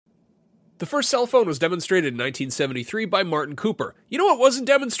The first cell phone was demonstrated in 1973 by Martin Cooper. You know what wasn't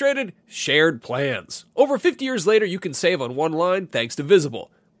demonstrated? Shared plans. Over 50 years later, you can save on one line thanks to Visible.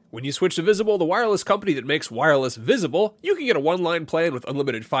 When you switch to Visible, the wireless company that makes wireless visible, you can get a one-line plan with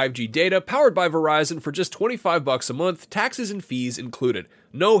unlimited 5G data powered by Verizon for just $25 a month, taxes and fees included.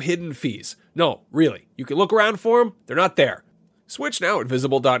 No hidden fees. No, really. You can look around for them, they're not there. Switch now at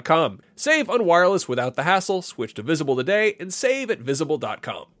Visible.com. Save on wireless without the hassle, switch to Visible today, and save at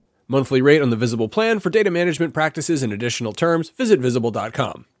Visible.com. Monthly rate on the Visible plan for data management practices and additional terms, visit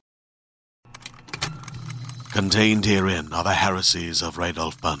Visible.com. Contained herein are the heresies of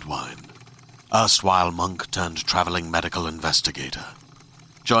Radolf Burntwine, erstwhile monk turned traveling medical investigator.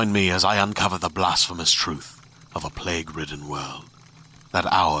 Join me as I uncover the blasphemous truth of a plague-ridden world, that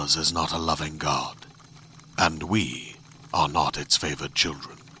ours is not a loving God, and we are not its favored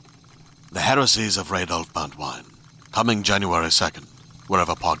children. The heresies of Radolf Burntwine, coming January 2nd,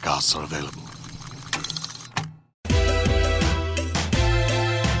 wherever podcasts are available.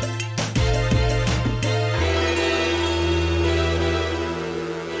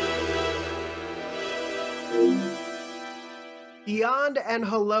 Beyond and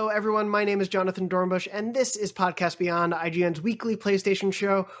hello, everyone. My name is Jonathan Dornbush, and this is Podcast Beyond, IGN's weekly PlayStation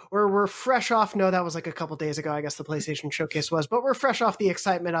show, where we're fresh off. No, that was like a couple days ago, I guess the PlayStation Showcase was, but we're fresh off the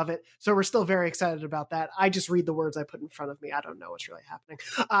excitement of it, so we're still very excited about that. I just read the words I put in front of me. I don't know what's really happening.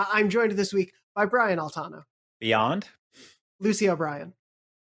 I'm joined this week by Brian Altano. Beyond. Lucy O'Brien.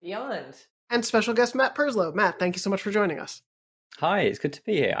 Beyond. And special guest Matt Perslow. Matt, thank you so much for joining us. Hi, it's good to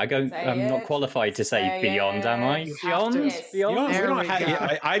be here. I'm not qualified to say beyond, am I? Beyond?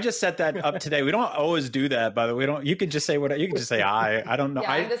 I just set that up today. We don't always do that, by the way. You can just say what you can just say. I don't know.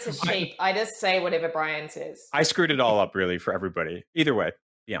 Yeah, I'm just a sheep. I just say whatever Brian says. I screwed it all up really for everybody. Either way,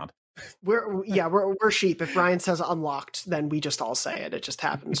 beyond. We're sheep. If Brian says unlocked, then we just all say it. It just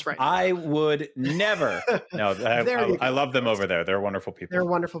happens, right? I would never. No, I love them over there. They're wonderful people. They're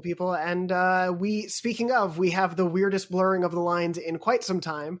wonderful people. And we have the weirdest blurring of the lines in quite some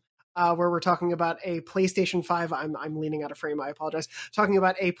time, where we're talking about a PlayStation 5. I'm leaning out of frame. I apologize. Talking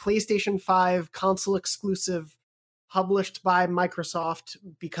about a PlayStation 5 console exclusive published by Microsoft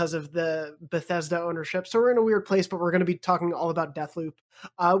because of the Bethesda ownership. So we're in a weird place, but we're going to be talking all about Deathloop,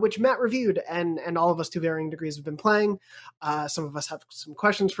 which Matt reviewed, and all of us to varying degrees have been playing. Some of us have some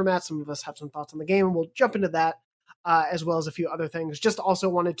questions for Matt. Some of us have some thoughts on the game, and we'll jump into that, as well as a few other things. Just also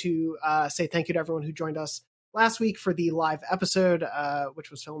wanted to say thank you to everyone who joined us last week for the live episode,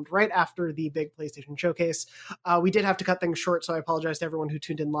 which was filmed right after the big PlayStation Showcase. We did have to cut things short, so I apologize to everyone who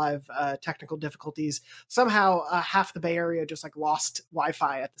tuned in live. Technical difficulties. Somehow, half the Bay Area just lost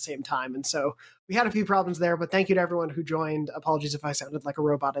Wi-Fi at the same time, and so we had a few problems there, but thank you to everyone who joined. Apologies if I sounded like a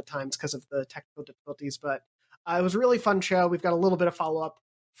robot at times because of the technical difficulties, but it was a really fun show. We've got a little bit of follow-up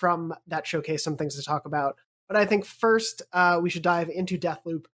from that showcase, some things to talk about. But I think first, we should dive into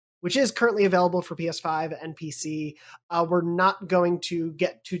Deathloop, which is currently available for PS5 and PC. We're not going to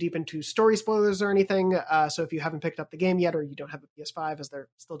get too deep into story spoilers or anything, so if you haven't picked up the game yet or you don't have a PS5, as they're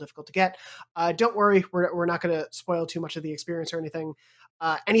still difficult to get, don't worry, we're not going to spoil too much of the experience or anything.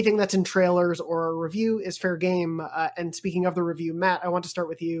 Anything that's in trailers or a review is fair game. And speaking of the review, Matt, I want to start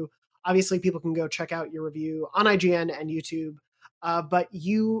with you. Obviously, people can go check out your review on IGN and YouTube. But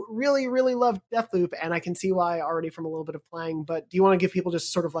you really, really loved Deathloop, and I can see why already from a little bit of playing. But do you want to give people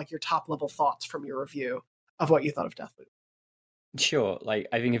just sort of your top level thoughts from your review of what you thought of Deathloop? Sure. I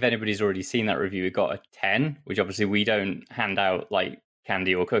think if anybody's already seen that review, it got a 10, which obviously we don't hand out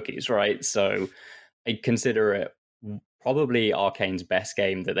candy or cookies, right? So I consider it probably Arcane's best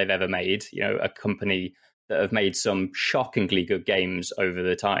game that they've ever made. A company that have made some shockingly good games over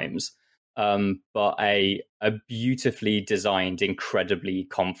the times. But a beautifully designed, incredibly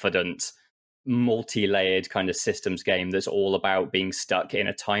confident, multi-layered kind of systems game that's all about being stuck in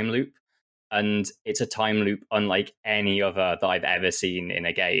a time loop. And it's a time loop unlike any other that I've ever seen in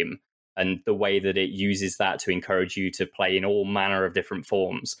a game. And the way that it uses that to encourage you to play in all manner of different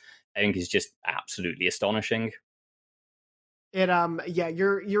forms, I think is just absolutely astonishing.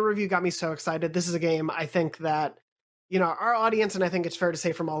 Your review got me so excited. This is a game I think that our audience, and I think it's fair to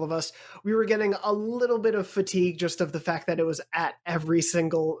say from all of us, we were getting a little bit of fatigue just of the fact that it was at every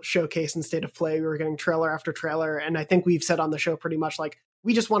single showcase and state of play. We were getting trailer after trailer. And I think we've said on the show pretty much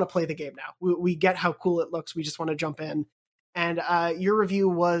we just want to play the game now. We get how cool it looks. We just want to jump in. And your review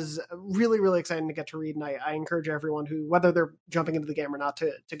was really, really exciting to get to read. And I encourage everyone who, whether they're jumping into the game or not,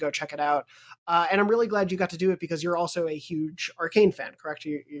 to go check it out. And I'm really glad you got to do it because you're also a huge Arcane fan, correct?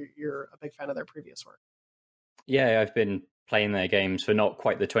 You're a big fan of their previous work. Yeah, I've been playing their games for not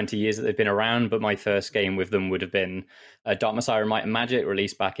quite the 20 years that they've been around, but my first game with them would have been Dark Messiah: Might and Magic,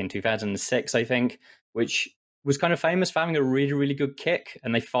 released back in 2006, I think, which was kind of famous for having a really, really good kick,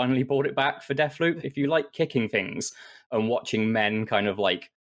 and they finally brought it back for Deathloop. If you like kicking things and watching men kind of like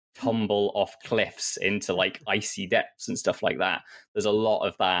tumble off cliffs into like icy depths and stuff like that, there's a lot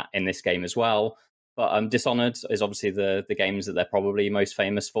of that in this game as well. But Dishonored is obviously the games that they're probably most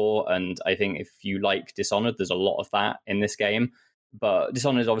famous for, and I think if you like Dishonored, there's a lot of that in this game. But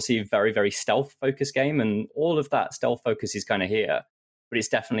Dishonored is obviously a very, very stealth-focused game, and all of that stealth focus is kind of here. But it's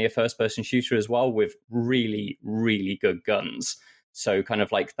definitely a first-person shooter as well with really, really good guns. So kind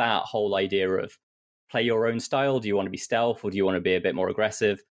of like that whole idea of play your own style. Do you want to be stealth or do you want to be a bit more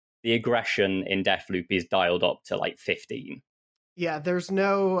aggressive? The aggression in Deathloop is dialed up to like 15. Yeah, there's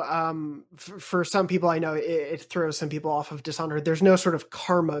no for some people, I know it throws some people off of Dishonored. There's no sort of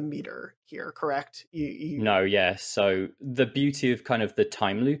karma meter here, correct? No, yeah. So the beauty of kind of the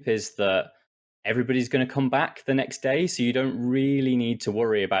time loop is that everybody's going to come back the next day, so you don't really need to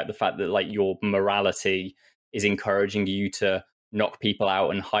worry about the fact that like your morality is encouraging you to knock people out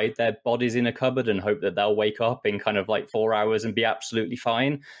and hide their bodies in a cupboard and hope that they'll wake up in kind of like 4 hours and be absolutely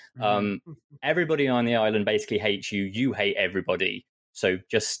fine. Everybody on the island basically hates you. You hate everybody. So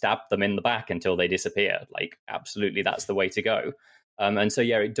just stab them in the back until they disappear. Like, absolutely, that's the way to go. And so,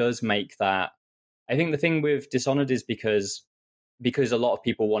 yeah, it does make that. I think the thing with Dishonored is because a lot of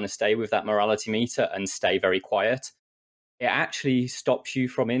people want to stay with that morality meter and stay very quiet, it actually stops you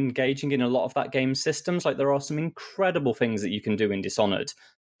from engaging in a lot of that game's systems. Like, there are some incredible things that you can do in Dishonored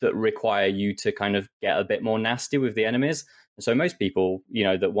that require you to kind of get a bit more nasty with the enemies. And so most people, you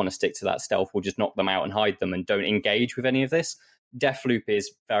know, that want to stick to that stealth will just knock them out and hide them and don't engage with any of this. Deathloop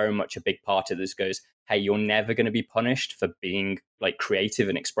is very much a big part of this. Goes, hey, you're never going to be punished for being like creative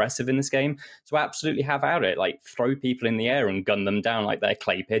and expressive in this game. So absolutely have at it. Like, throw people in the air and gun them down like they're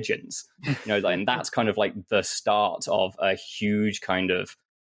clay pigeons. You know, and that's kind of like the start of a huge kind of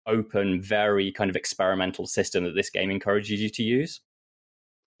open, very kind of experimental system that this game encourages you to use.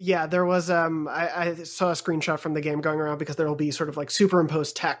 Yeah, there was I saw a screenshot from the game going around because there will be sort of like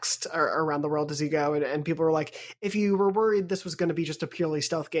superimposed text around the world as you go, and people were like, if you were worried this was going to be just a purely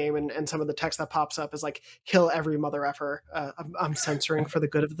stealth game, and some of the text that pops up is like, kill every mother effer. I'm censoring for the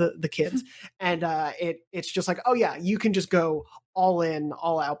good of the kids, and it's just like, oh yeah, you can just go all in,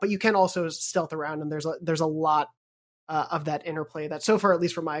 all out, but you can also stealth around, and there's a lot of that interplay that so far, at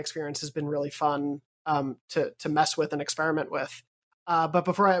least from my experience, has been really fun to mess with and experiment with. But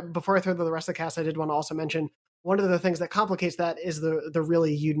before I throw to the rest of the cast, I did want to also mention one of the things that complicates that is the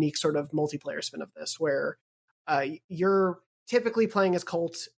really unique sort of multiplayer spin of this, where you're typically playing as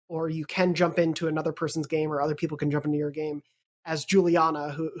Colt, or you can jump into another person's game, or other people can jump into your game as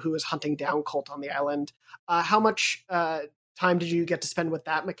Juliana, who is hunting down Colt on the island. How much time did you get to spend with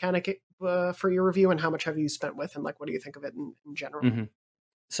that mechanic for your review, and how much have you spent with, and like, what do you think of it in general? Mm-hmm.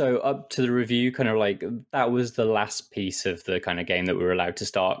 So up to the review, kind of like that was the last piece of the kind of game that we were allowed to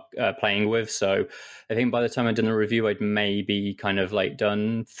start playing with. So I think by the time I'd done the review, I'd maybe kind of like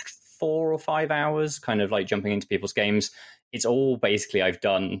done 4 or 5 hours, kind of like jumping into people's games. It's all basically I've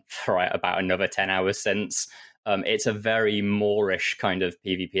done for about another 10 hours since. It's a very Moorish kind of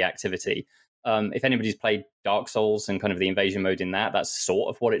PvP activity. If anybody's played Dark Souls and kind of the invasion mode in that, that's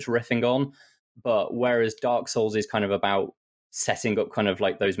sort of what it's riffing on. But whereas Dark Souls is kind of about setting up kind of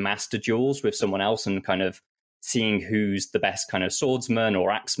like those master duels with someone else and kind of seeing who's the best kind of swordsman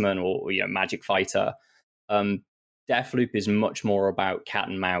or axeman or, you know, magic fighter. Deathloop is much more about cat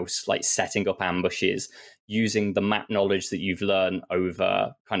and mouse, like setting up ambushes, using the map knowledge that you've learned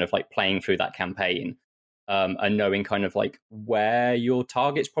over kind of like playing through that campaign, and knowing kind of like where your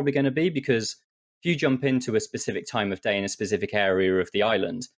target's probably going to be. Because if you jump into a specific time of day in a specific area of the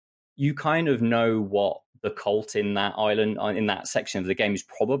island, you kind of know what the cult in that island, in that section of the game, is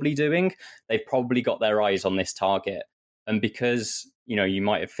probably doing. They've probably got their eyes on this target. And because, you know, you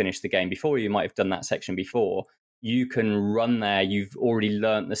might have finished the game before, you might have done that section before, you can run there. You've already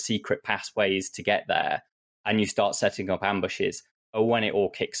learnt the secret pathways to get there, and you start setting up ambushes. But when it all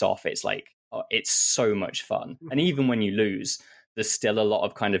kicks off, it's like, oh, it's so much fun. And even when you lose, there's still a lot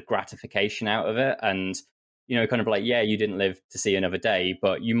of kind of gratification out of it. And, you know, kind of like, yeah, you didn't live to see another day,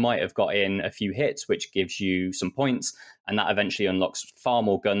 but you might have got in a few hits, which gives you some points. And that eventually unlocks far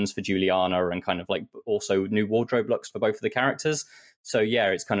more guns for Juliana and kind of like also new wardrobe looks for both of the characters. So yeah,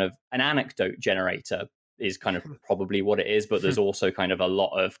 it's kind of an anecdote generator is kind of probably what it is. But there's also kind of a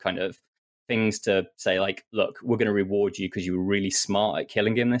lot of kind of things to say, like, look, we're going to reward you because you were really smart at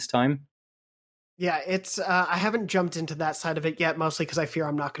killing him this time. Yeah, it's I haven't jumped into that side of it yet, mostly because I fear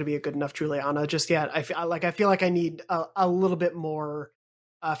I'm not going to be a good enough Juliana just yet. I feel like I need a little bit more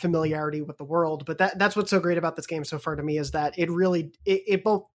familiarity with the world. But that's what's so great about this game so far to me is that it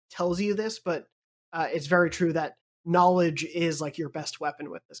both tells you this, but it's very true that knowledge is like your best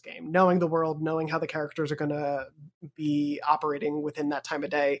weapon with this game. Knowing the world, knowing how the characters are going to be operating within that time of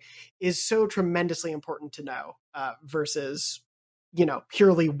day is so tremendously important to know versus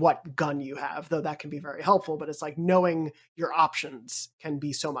purely what gun you have, though that can be very helpful, but it's like knowing your options can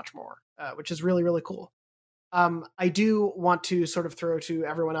be so much more, which is really, really cool. I do want to sort of throw to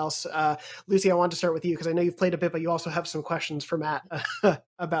everyone else. Lucy, I want to start with you because I know you've played a bit, but you also have some questions for Matt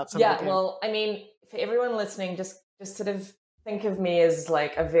about some of the game. Well, I mean, for everyone listening, just sort of think of me as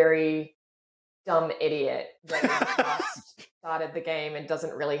like a very dumb idiot that just started the game and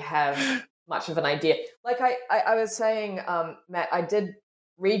doesn't really have much of an idea. Like I was saying, Matt, I did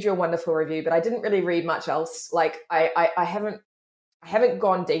read your wonderful review, but I didn't really read much else. Like I haven't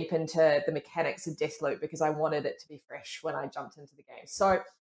gone deep into the mechanics of Deathloop because I wanted it to be fresh when I jumped into the game. So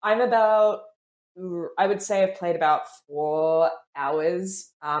I'm I would say I've played about 4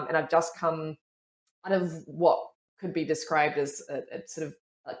 hours, and I've just come out of what could be described as a sort of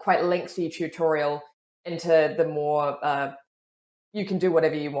a quite lengthy tutorial into the more you can do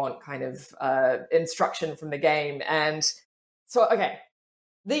whatever you want kind of instruction from the game. And so, okay,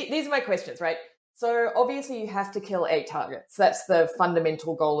 these are my questions, right? So obviously you have to kill 8 targets. That's the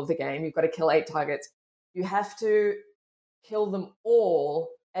fundamental goal of the game. You've got to kill 8 targets. You have to kill them all,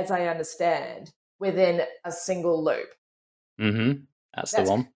 as I understand, within a single loop. Mm-hmm. That's the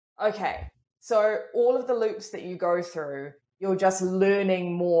one. Okay. So all of the loops that you go through, you're just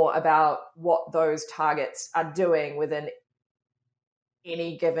learning more about what those targets are doing within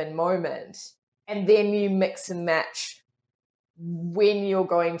any given moment. And then you mix and match when you're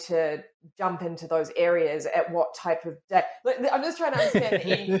going to jump into those areas at what type of day. I'm just trying to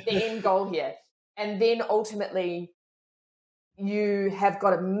understand the end goal here. And then ultimately you have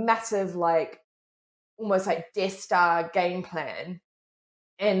got a massive, like, almost like Death Star game plan,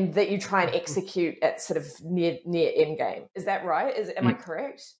 and that you try and execute at sort of near end game. Is that right? Am I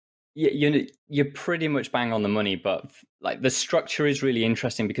correct? Yeah, you're pretty much bang on the money, but like the structure is really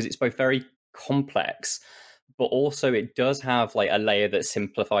interesting because it's both very complex, but also it does have like a layer that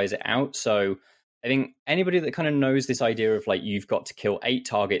simplifies it out. So I think anybody that kind of knows this idea of like you've got to kill 8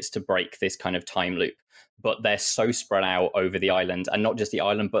 targets to break this kind of time loop, but they're so spread out over the island, and not just the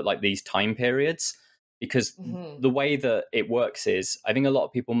island, but like these time periods. Because the way that it works is, I think a lot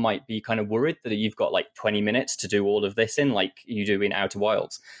of people might be kind of worried that you've got like 20 minutes to do all of this in, like you do in Outer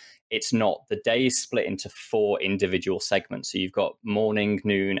Wilds. It's not. The day is split into 4 individual segments. So you've got morning,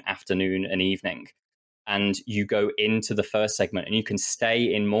 noon, afternoon, and evening. And you go into the first segment and you can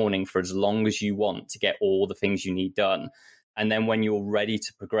stay in morning for as long as you want to get all the things you need done. And then when you're ready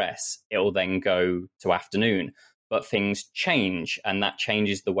to progress, it'll then go to afternoon. But things change, and that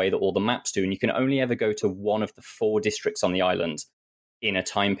changes the way that all the maps do. And you can only ever go to one of the 4 districts on the island in a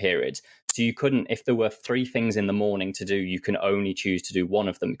time period. So you couldn't, if there were 3 things in the morning to do, you can only choose to do one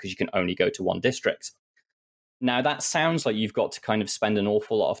of them because you can only go to one district. Now, that sounds like you've got to kind of spend an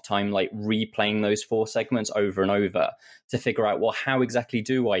awful lot of time like replaying those 4 segments over and over to figure out, well, how exactly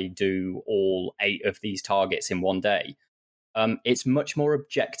do I do all 8 of these targets in one day? It's much more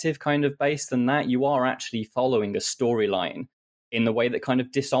objective kind of based than that. You are actually following a storyline in the way that kind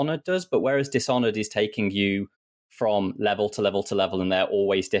of Dishonored does, but whereas Dishonored is taking you from level to level to level and they're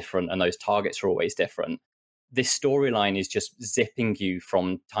always different and those targets are always different, this storyline is just zipping you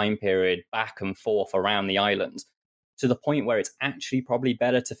from time period back and forth around the island to the point where it's actually probably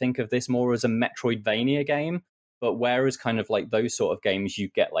better to think of this more as a Metroidvania game. But whereas kind of like those sort of games, you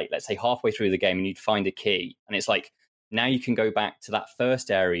get like, let's say halfway through the game and you'd find a key and it's like, now you can go back to that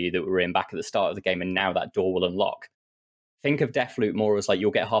first area that we were in back at the start of the game, and now that door will unlock. Think of Deathloop more as like you'll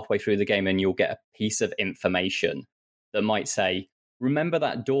get halfway through the game and you'll get a piece of information that might say, remember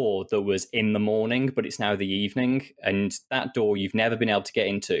that door that was in the morning, but it's now the evening, and that door you've never been able to get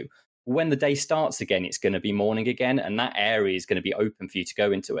into. When the day starts again, it's going to be morning again, and that area is going to be open for you to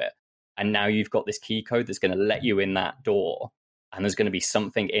go into it. And now you've got this key code that's going to let you in that door. And there's going to be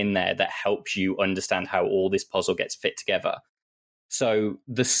something in there that helps you understand how all this puzzle gets fit together. So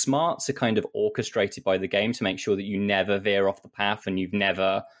the smarts are kind of orchestrated by the game to make sure that you never veer off the path and you're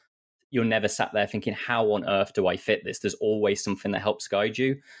never sat there thinking, how on earth do I fit this? There's always something that helps guide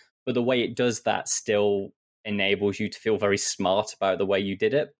you. But the way it does that still enables you to feel very smart about the way you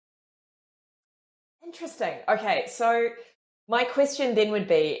did it. Interesting. Okay, so my question then would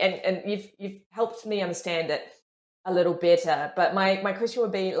be, and you've helped me understand it a little better, but my question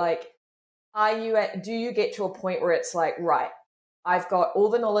would be like, do you get to a point where it's like, right, I've got all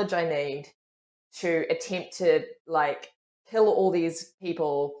the knowledge I need to attempt to like kill all these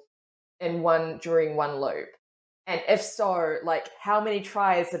people during one loop? And if so, like, how many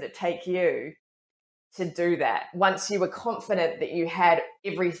tries did it take you to do that once you were confident that you had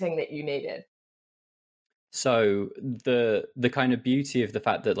everything that you needed? So the kind of beauty of the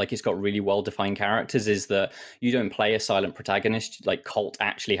fact that like it's got really well defined characters is that you don't play a silent protagonist. Like Colt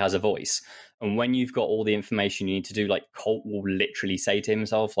actually has a voice, and when you've got all the information you need to do, like Colt will literally say to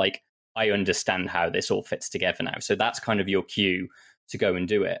himself, like, I understand how this all fits together now. So that's kind of your cue to go and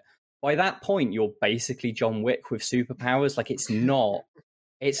do it. By that point, you're basically John Wick with superpowers. Like it's not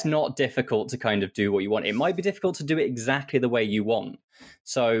difficult to kind of do what you want. It might be difficult to do it exactly the way you want.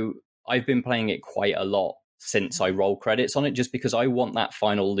 So I've been playing it quite a lot since I roll credits on it, just because I want that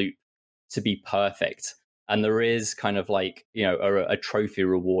final loop to be perfect. And there is kind of like, you know, a trophy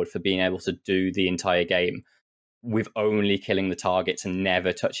reward for being able to do the entire game with only killing the targets and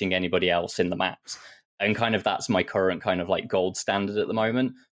never touching anybody else in the maps. And kind of that's my current kind of like gold standard at the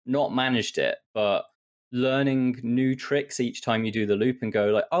moment. Not managed it, but learning new tricks each time you do the loop and go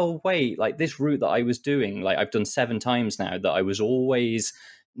like, oh, wait, like this route that I was doing, like I've done 7 times now that I was always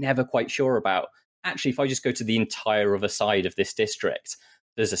never quite sure about. Actually, if I just go to the entire other side of this district,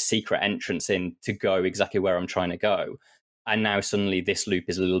 there's a secret entrance in to go exactly where I'm trying to go. And now suddenly this loop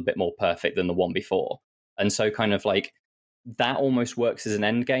is a little bit more perfect than the one before. And so kind of like that almost works as an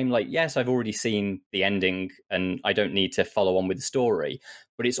end game. Like, yes, I've already seen the ending and I don't need to follow on with the story,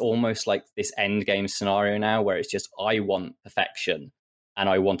 but it's almost like this end game scenario now where it's just, I want perfection and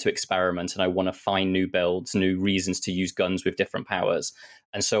I want to experiment and I want to find new builds, new reasons to use guns with different powers.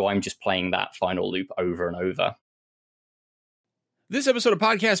 And so I'm just playing that final loop over and over. This episode of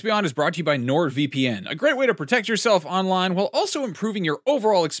Podcast Beyond is brought to you by NordVPN, a great way to protect yourself online while also improving your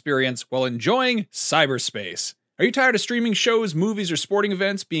overall experience while enjoying cyberspace. Are you tired of streaming shows, movies, or sporting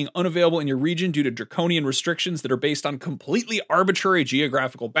events being unavailable in your region due to draconian restrictions that are based on completely arbitrary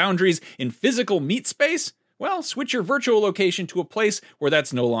geographical boundaries in physical meat space? Well, switch your virtual location to a place where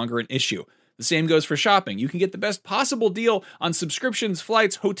that's no longer an issue. The same goes for shopping. You can get the best possible deal on subscriptions,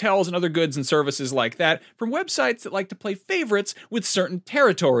 flights, hotels, and other goods and services like that from websites that like to play favorites with certain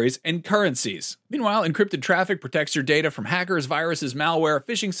territories and currencies. Meanwhile, encrypted traffic protects your data from hackers, viruses, malware,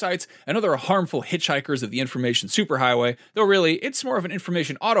 phishing sites, and other harmful hitchhikers of the information superhighway, though really, it's more of an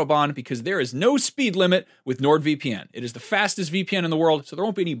information autobahn because there is no speed limit with NordVPN. It is the fastest VPN in the world, so there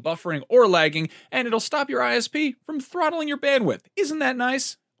won't be any buffering or lagging, and it'll stop your ISP from throttling your bandwidth. Isn't that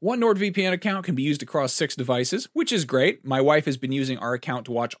nice? One NordVPN account can be used across 6 devices, which is great. My wife has been using our account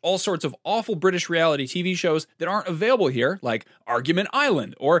to watch all sorts of awful British reality TV shows that aren't available here, like Argument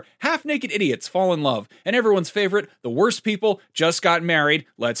Island or Half-Naked Idiots Fall in Love, and everyone's favorite, The Worst People Just Got Married.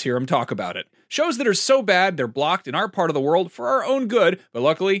 Let's hear them talk about it. Shows that are so bad they're blocked in our part of the world for our own good, but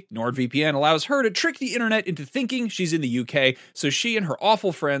luckily, NordVPN allows her to trick the internet into thinking she's in the UK, so she and her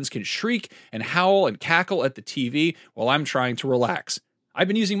awful friends can shriek and howl and cackle at the TV while I'm trying to relax. I've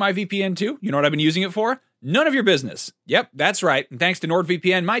been using my VPN too. You know what I've been using it for? None of your business. Yep, that's right. And thanks to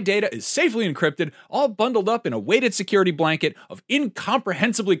NordVPN, my data is safely encrypted, all bundled up in a weighted security blanket of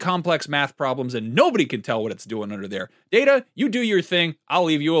incomprehensibly complex math problems, and nobody can tell what it's doing under there. Data, you do your thing. I'll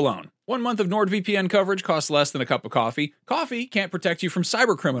leave you alone. 1 month of NordVPN coverage costs less than a cup of coffee. Coffee can't protect you from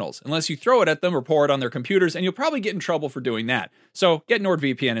cyber criminals unless you throw it at them or pour it on their computers, and you'll probably get in trouble for doing that. So get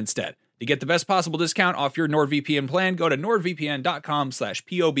NordVPN instead. To get the best possible discount off your NordVPN plan, go to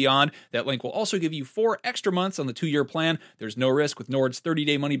nordvpn.com/POBeyond. That link will also give you 4 extra months on the 2-year plan. There's no risk with Nord's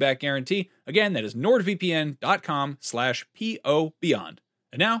 30-day money-back guarantee. Again, that is nordvpn.com/POBeyond.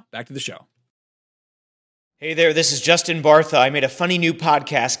 And now, back to the show. Hey there, this is Justin Bartha. I made a funny new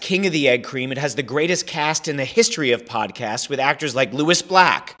podcast, King of the Egg Cream. It has the greatest cast in the history of podcasts with actors like Louis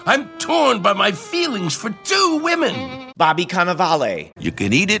Black. I'm torn by my feelings for 2 women. Bobby Cannavale. You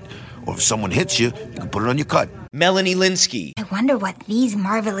can eat it, or if someone hits you, you can put it on your cut. Melanie Linsky. I wonder what these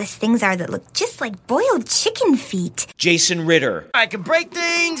marvelous things are that look just like boiled chicken feet. Jason Ritter. I can break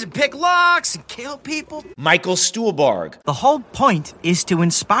things and pick locks and kill people. Michael Stuhlbarg. The whole point is to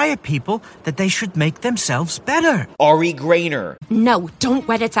inspire people that they should make themselves better. Ari Grainer. No, don't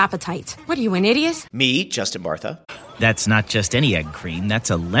whet its appetite. What are you, an idiot? Me, Justin Bartha. That's not just any egg cream, that's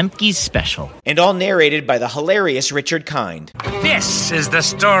a Lemke's special. And all narrated by the hilarious Richard Kind. This is the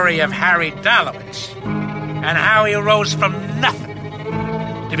story of Harry Dalowitz and how he rose from nothing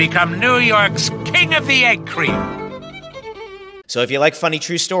to become New York's King of the Egg Cream. So if you like funny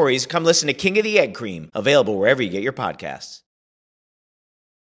true stories, come listen to King of the Egg Cream, available wherever you get your podcasts.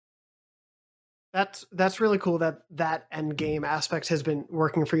 That's really cool that end game aspect has been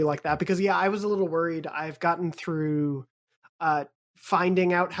working for you like that, because I was a little worried. I've gotten through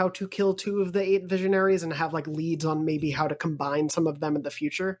finding out how to kill 2 of the 8 visionaries and have like leads on maybe how to combine some of them in the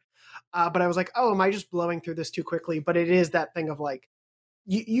future. But I was like, oh, am I just blowing through this too quickly? But it is that thing of like,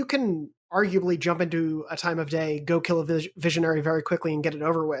 you can arguably jump into a time of day, go kill a visionary very quickly and get it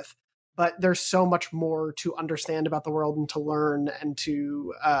over with. But there's so much more to understand about the world and to learn and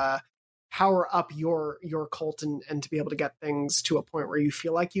to power up your cult and to be able to get things to a point where you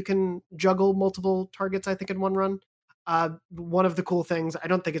feel like you can juggle multiple targets, I think, in one run. One of the cool things, I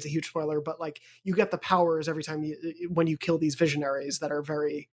don't think it's a huge spoiler, but like you get the powers every time when you kill these visionaries that are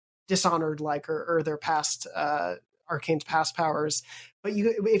very Dishonored like or their past Arcane's past powers. But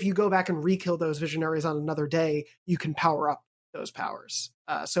if you go back and re-kill those visionaries on another day, you can power up those powers.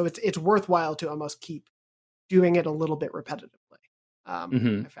 So it's worthwhile to almost keep doing it a little bit repetitively.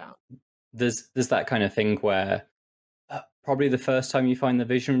 I found there's that kind of thing where probably the first time you find the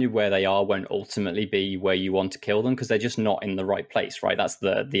visionary where they are won't ultimately be where you want to kill them, because they're just not in the right place, right? That's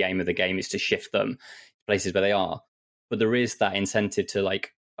the aim of the game, is to shift them to places where they are. But there is that incentive to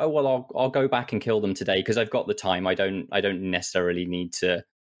like, oh well, I'll go back and kill them today because I've got the time. I don't necessarily need to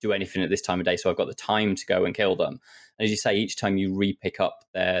do anything at this time of day, so I've got the time to go and kill them. And as you say, each time you re-pick up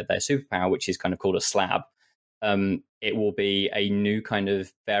their superpower, which is kind of called a slab, it will be a new kind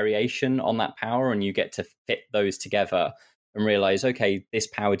of variation on that power, and you get to fit those together and realize, okay, this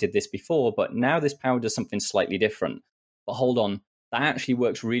power did this before, but now this power does something slightly different. But hold on, that actually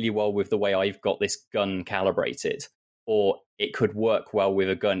works really well with the way I've got this gun calibrated. Or it could work well with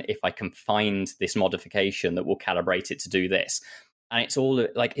a gun if I can find this modification that will calibrate it to do this. And it's all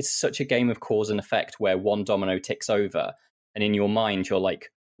like, it's such a game of cause and effect where one domino ticks over, and in your mind you're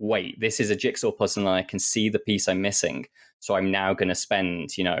like, wait, this is a jigsaw puzzle and I can see the piece I'm missing. So I'm now going to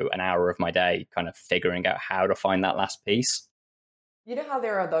spend, an hour of my day kind of figuring out how to find that last piece. You know how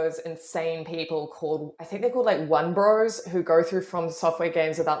there are those insane people called, I think they're called like one bros, who go through From Software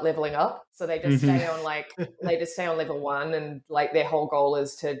games without leveling up. So they just stay on they just stay on level 1, and like their whole goal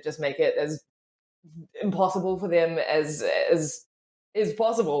is to just make it as impossible for them as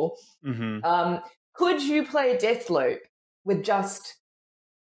possible. Could you play Deathloop with just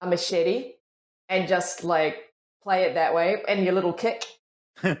a machete and just like play it that way and your little kick?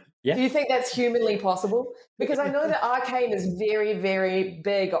 Yeah. Do you think that's humanly possible? Because I know that Arcane is very, very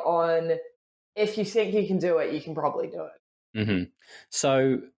big on, if you think you can do it, you can probably do it.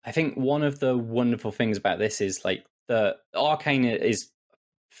 So I think one of the wonderful things about this is like the Arcane is,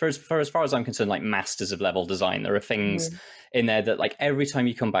 for as far as I'm concerned, like masters of level design. There are things in there that like every time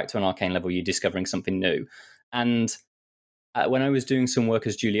you come back to an Arcane level, you're discovering something new. And when I was doing some work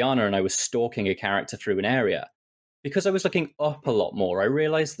as Juliana and I was stalking a character through an area, because I was looking up a lot more, I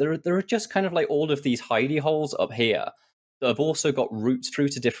realized there are just kind of like all of these hidey holes up here that have also got routes through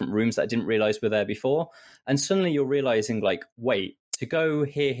to different rooms that I didn't realize were there before. And suddenly you're realizing like, wait, to go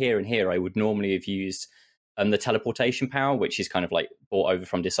here, here, and here, I would normally have used the teleportation power, which is kind of like brought over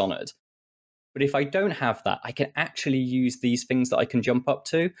from Dishonored. But if I don't have that, I can actually use these things that I can jump up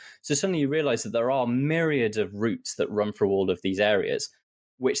to. So suddenly you realize that there are myriad of routes that run through all of these areas,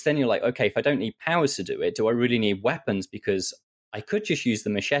 which then you're like, okay, if I don't need powers to do it, do I really need weapons? Because I could just use the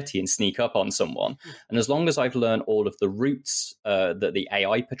machete and sneak up on someone. And as long as I've learned all of the routes that the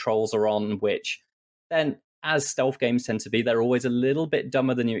AI patrols are on, which then, as stealth games tend to be, they're always a little bit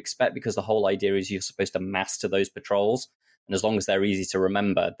dumber than you expect, because the whole idea is you're supposed to master those patrols. And as long as they're easy to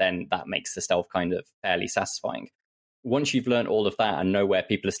remember, then that makes the stealth kind of fairly satisfying. Once you've learned all of that and know where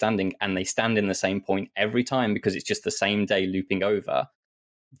people are standing, and they stand in the same point every time because it's just the same day looping over,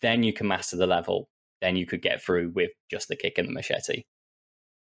 then you can master the level. Then you could get through with just the kick and the machete.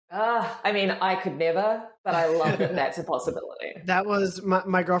 I mean, I could never, but I love that that's a possibility. That was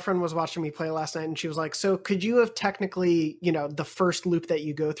my girlfriend was watching me play last night, and she was like, so could you have technically, the first loop that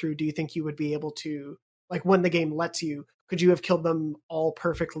you go through, do you think you would be able to, like when the game lets you, could you have killed them all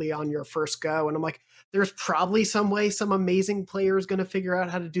perfectly on your first go? And I'm like, there's probably some way some amazing player is going to figure out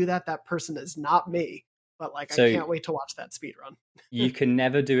how to do that. That person is not me. But like, so I can't wait to watch that speed run. You can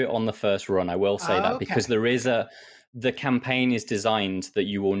never do it on the first run. I will say that, because there is the campaign is designed that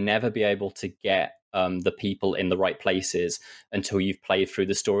you will never be able to get the people in the right places until you've played through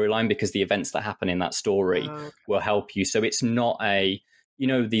the storyline, because the events that happen in that story will help you. So it's not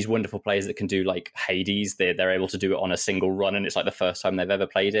these wonderful players that can do like Hades, they're able to do it on a single run and it's like the first time they've ever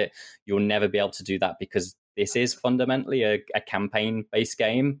played it. You'll never be able to do that, because this is fundamentally a campaign-based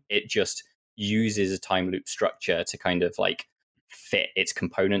game. It just uses a time loop structure to kind of like fit its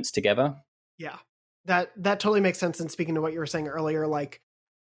components together. Yeah, that totally makes sense. And speaking to what you were saying earlier, like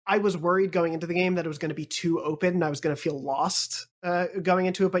I was worried going into the game that it was going to be too open and I was going to feel lost going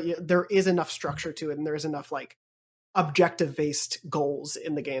into it, but there is enough structure to it and there is enough like objective-based goals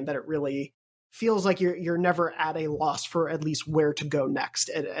in the game that it really feels like you're never at a loss for at least where to go next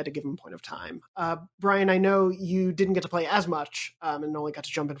at a given point of time. Brian, I know you didn't get to play as much and only got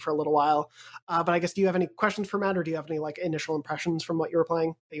to jump in for a little while, but I guess do you have any questions for Matt, or do you have any like initial impressions from what you were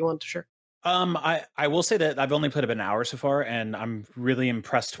playing that you wanted to share? I will say that I've only played about an hour so far, and I'm really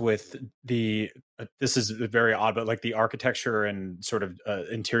impressed with this is very odd, but like the architecture and sort of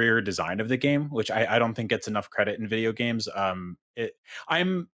interior design of the game, which I don't think gets enough credit in video games.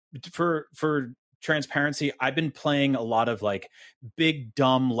 For transparency, I've been playing a lot of like big,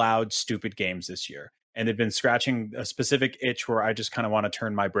 dumb, loud, stupid games this year, and they've been scratching a specific itch where I just kind of want to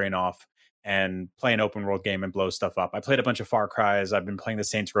turn my brain off and play an open world game and blow stuff up. I played a bunch of Far Cries. I've been playing the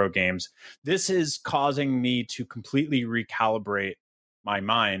Saints Row games. This is causing me to completely recalibrate my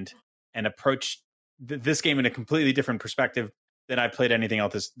mind and approach this game in a completely different perspective than I played anything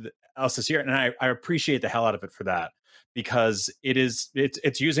else this year. And I appreciate the hell out of it for that, because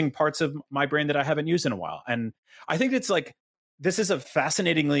it's using parts of my brain that I haven't used in a while. And I think it's like, this is a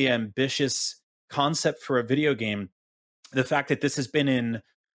fascinatingly ambitious concept for a video game. The fact that this has been in,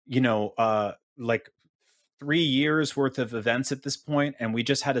 like 3 years worth of events at this point, and we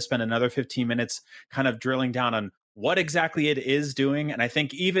just had to spend another 15 minutes kind of drilling down on what exactly it is doing. And I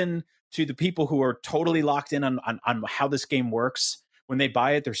think even to the people who are totally locked in on how this game works, when they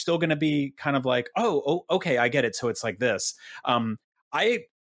buy it, they're still going to be kind of like, oh, okay, I get it. So it's like this. I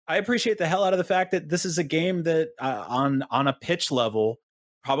appreciate the hell out of the fact that this is a game that on a pitch level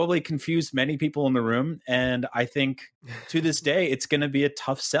probably confused many people in the room. And I think to this day, it's going to be a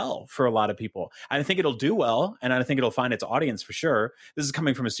tough sell for a lot of people. I think it'll do well, and I think it'll find its audience for sure. This is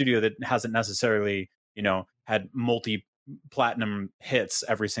coming from a studio that hasn't necessarily, had multi-platinum hits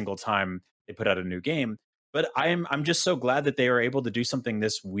every single time they put out a new game. But I'm just so glad that they were able to do something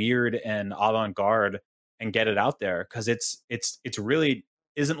this weird and avant-garde and get it out there, because it's really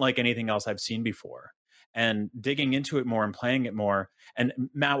isn't like anything else I've seen before. And digging into it more and playing it more. And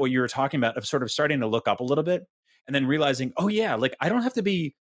Matt, what you were talking about of sort of starting to look up a little bit and then realizing, oh yeah, like I don't have to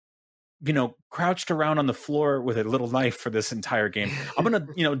be, crouched around on the floor with a little knife for this entire game. I'm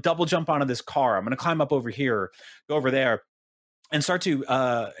going to, double jump onto this car. I'm going to climb up over here, go over there, and start to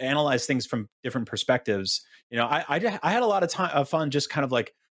analyze things from different perspectives. I had a lot of fun just kind of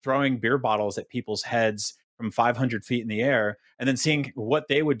like throwing beer bottles at people's heads from 500 feet in the air, and then seeing what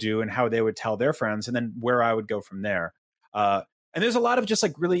they would do and how they would tell their friends, and then where I would go from there. And there's a lot of just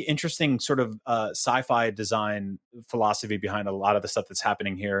like really interesting sort of sci-fi design philosophy behind a lot of the stuff that's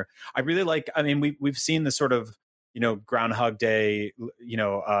happening here. I really like, we've seen the sort of, Groundhog Day,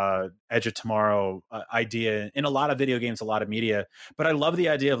 Edge of Tomorrow idea in a lot of video games, a lot of media. But I love the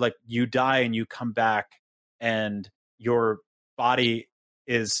idea of like you die and you come back and your body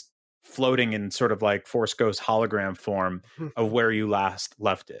is floating in sort of like Force Ghost hologram form of where you last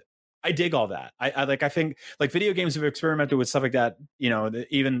left it. I dig all that. I think like video games have experimented with stuff like that.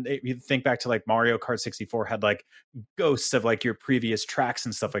 Even if you think back to like Mario Kart 64 had like ghosts of like your previous tracks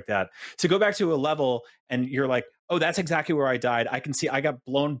and stuff like that. To go back to a level and you're like, oh, that's exactly where I died. I can see I got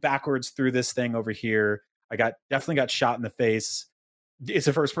blown backwards through this thing over here. I definitely got shot in the face. It's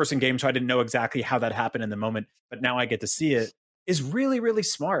a first person game, so I didn't know exactly how that happened in the moment, but now I get to see it. Is really, really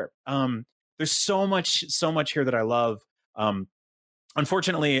smart. There's so much here that I love.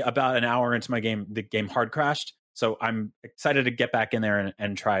 Unfortunately, about an hour into my game, the game hard crashed. So I'm excited to get back in there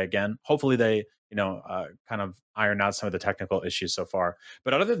and try again. Hopefully they, kind of iron out some of the technical issues so far.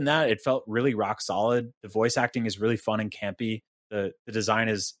 But other than that, it felt really rock solid. The voice acting is really fun and campy. The design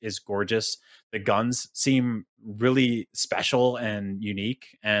is gorgeous. The guns seem really special and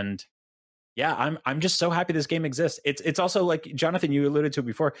unique. And yeah, I'm just so happy this game exists. It's also like, Jonathan, you alluded to it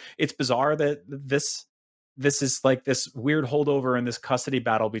before. It's bizarre that this is like this weird holdover in this custody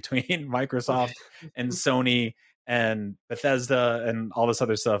battle between Microsoft and Sony and Bethesda and all this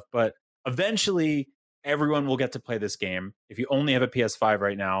other stuff. But eventually everyone will get to play this game. If you only have a PS5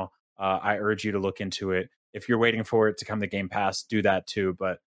 right now, I urge you to look into it. If you're waiting for it to come to Game Pass, do that too.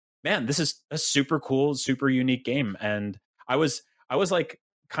 But man, this is a super cool, super unique game. And I was like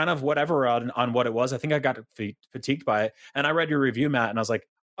kind of whatever on what it was. I think I got fatigued by it. And I read your review, Matt, and I was like,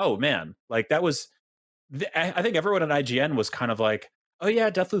 oh man, like that was, I think everyone at IGN was kind of like, oh yeah,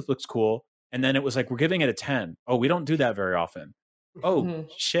 Deathloop looks cool. And then it was like, we're giving it a 10. Oh, we don't do that very often. Oh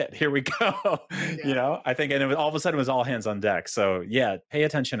shit, here we go. Yeah. I think, and all of a sudden it was all hands on deck. So yeah, pay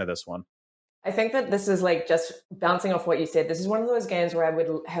attention to this one. I think that this is like, just bouncing off what you said, this is one of those games where I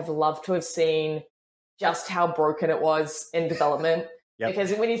would have loved to have seen just how broken it was in development.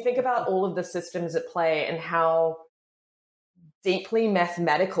 Because when you think about all of the systems at play and how deeply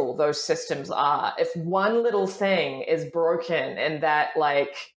mathematical those systems are, if one little thing is broken in that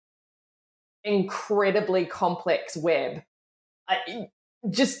like incredibly complex web, I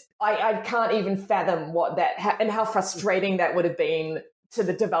can't even fathom what that and how frustrating that would have been to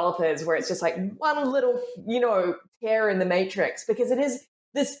the developers, where it's just like one little, tear in the matrix, because it is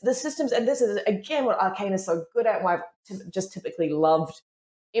the systems, and this is again what Arcane is so good at, why I've just typically loved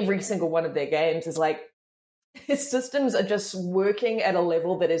every single one of their games, is like his systems are just working at a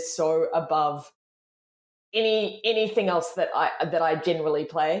level that is so above anything else that I generally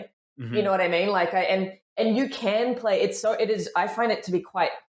play. Mm-hmm. You know what I mean? Like and you can play I find it to be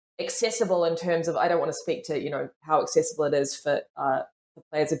quite accessible in terms of, I don't want to speak to how accessible it is for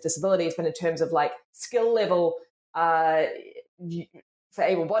players with disabilities, but in terms of like skill level for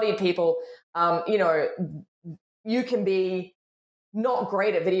able-bodied people, you can be not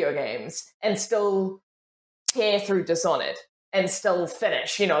great at video games and still tear through Dishonored and still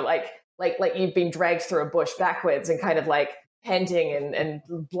finish, like you've been dragged through a bush backwards and kind of like panting and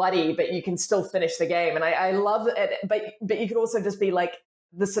bloody, but you can still finish the game. And I love it, but you could also just be like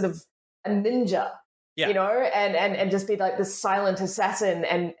the sort of a ninja, and just be like this silent assassin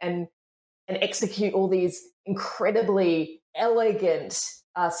and execute all these incredibly elegant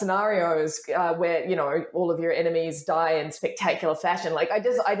scenarios where all of your enemies die in spectacular fashion. Like I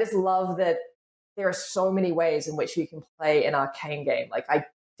just love that there are so many ways in which you can play an Arcane game. Like I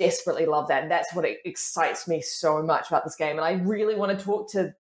desperately love that, and that's what excites me so much about this game. And I really want to talk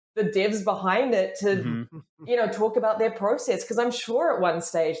to the devs behind it to talk about their process, because I'm sure at one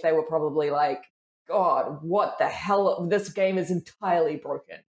stage they were probably like, God, what the hell, this game is entirely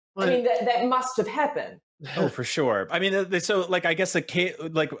broken. I mean, that must have happened. Oh, for sure. I mean, so like, I guess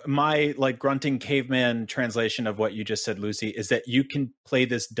my like grunting caveman translation of what you just said, Lucy, is that you can play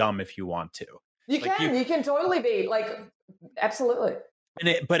this dumb if you want to. You can totally be like, absolutely. And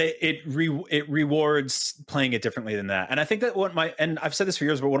it rewards playing it differently than that. And I think that and I've said this for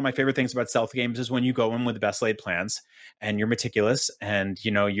years, but one of my favorite things about stealth games is when you go in with the best laid plans and you're meticulous and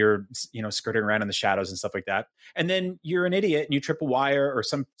you're skirting around in the shadows and stuff like that. And then you're an idiot and you trip a wire, or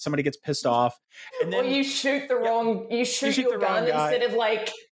somebody gets pissed off, and then or you shoot the wrong your gun instead of like,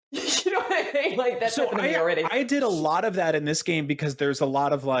 you know what I mean? Like that's happened to me already. I did a lot of that in this game, because there's a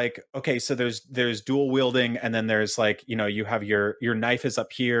lot of like, okay, so there's dual wielding, and then there's like, you have your knife is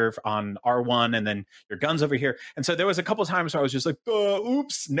up here on R1, and then your gun's over here. And so there was a couple times where I was just like,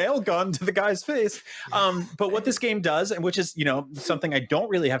 oops, nail gun to the guy's face. But what this game does, and which is, something I don't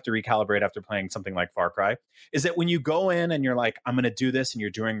really have to recalibrate after playing something like Far Cry, is that when you go in and you're like, I'm going to do this, and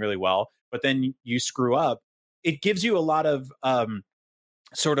you're doing really well, but then you screw up, it gives you a lot of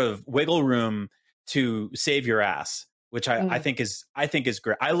sort of wiggle room to save your ass, which I think is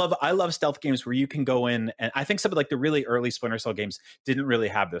great. I love stealth games where you can go in, and I think some of like the really early Splinter Cell games didn't really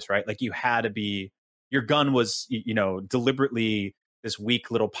have this, right? Like you had to be, your gun was deliberately this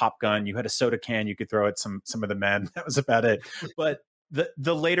weak little pop gun. You had a soda can you could throw at some of the men. That was about it. But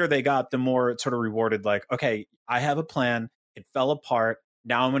the later they got, the more it sort of rewarded, like, okay, I have a plan. It fell apart.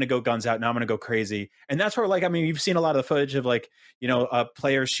 Now I'm going to go guns out. Now I'm going to go crazy. And that's where, like, I mean, you've seen a lot of the footage of like, a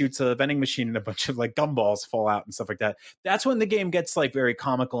player shoots a vending machine and a bunch of like gumballs fall out and stuff like that. That's when the game gets like very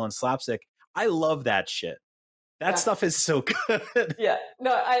comical and slapstick. I love that shit. That stuff is so good. Yeah,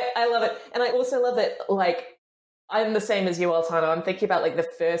 no, I love it. And I also love it. Like, I'm the same as you, Altano. I'm thinking about like the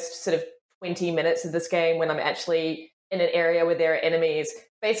first sort of 20 minutes of this game when I'm actually in an area where there are enemies.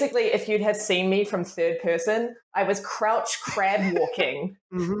 Basically, if you'd have seen me from third person, I was crouch crab walking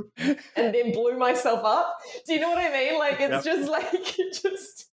and then blew myself up. Do you know what I mean? Like, it's just like, it's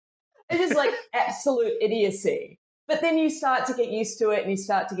just like absolute idiocy. But then you start to get used to it, and you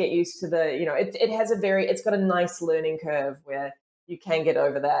start to get used to the, it's got a nice learning curve where you can get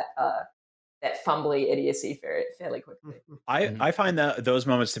over that fumbly idiocy fairly quickly. I find that those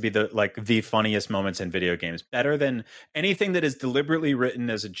moments to be the funniest moments in video games. Better than anything that is deliberately written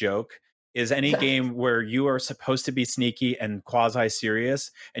as a joke is any game where you are supposed to be sneaky and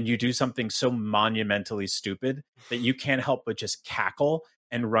quasi-serious, and you do something so monumentally stupid that you can't help but just cackle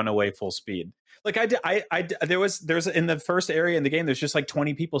and run away full speed. Like there's in the first area in the game, there's just like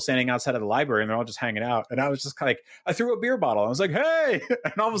 20 people standing outside of the library, and they're all just hanging out. And I was just like, I threw a beer bottle. I was like, hey,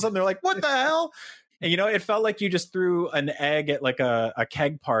 and all of a sudden they're like, what the hell? And it felt like you just threw an egg at like a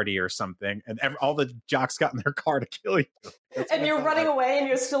keg party or something, and all the jocks got in their car to kill you. And you're running away, and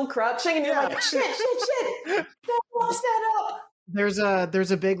you're still crouching, and you're like, shit, stand up. There's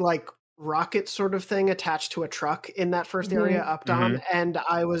a big like rocket sort of thing attached to a truck in that first area up Dom, and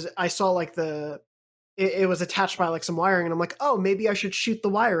I saw like the it was attached by like some wiring, and I'm like, oh, maybe I should shoot the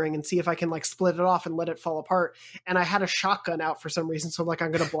wiring and see if I can like split it off and let it fall apart. And I had a shotgun out for some reason, so I'm like,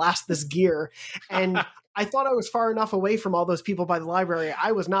 I'm going to blast this gear. And I thought I was far enough away from all those people by the library.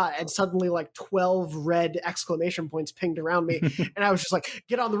 I was not. And suddenly like 12 red exclamation points pinged around me. And I was just like,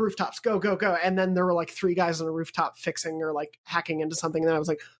 get on the rooftops, go, go, go. And then there were like 3 guys on a rooftop fixing or like hacking into something. And then I was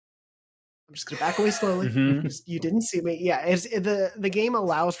like, I'm just going to back away slowly. You didn't see me. Yeah, the game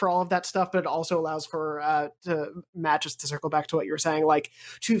allows for all of that stuff, but it also allows for Matt, just to circle back to what you were saying, like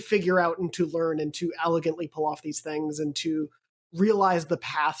to figure out and to learn and to elegantly pull off these things and to realize the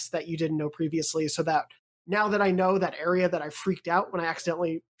paths that you didn't know previously, so that now that I know that area that I freaked out when I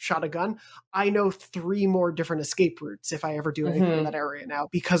accidentally shot a gun, I know 3 more different escape routes if I ever do anything in that area now,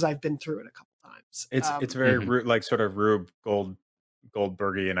 because I've been through it a couple times. It's very like sort of Rube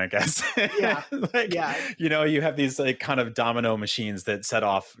Goldbergian, I guess. Yeah. Like, you know, you have these like kind of domino machines that set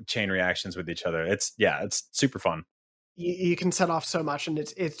off chain reactions with each other. It's super fun. You can set off so much, and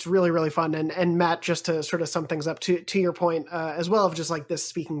it's really, really fun. And Matt, just to sort of sum things up to your point, as well, of just like this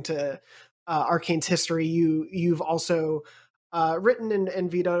speaking to Arcane's history, you've also written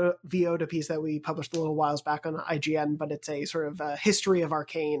and VO'd a piece that we published a little whiles back on IGN, but it's a sort of history of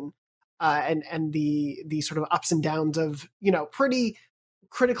Arcane. And the sort of ups and downs of, you know, pretty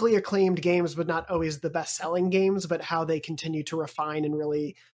critically acclaimed games, but not always the best selling games, but how they continue to refine and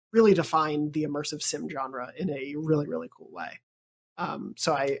really, really define the immersive sim genre in a really, really cool way.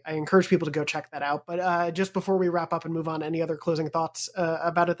 So I encourage people to go check that out. But just before we wrap up and move on, any other closing thoughts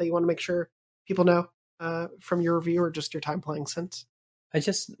about it that you want to make sure people know from your review or just your time playing since? I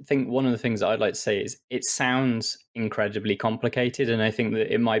just think one of the things that I'd like to say is it sounds incredibly complicated, and I think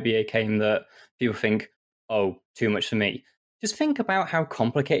that it might be a game that people think, oh, too much for me. Just think about how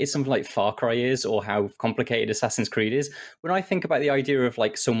complicated something like Far Cry is, or how complicated Assassin's Creed is. When I think about the idea of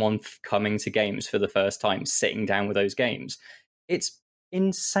like someone coming to games for the first time, sitting down with those games, it's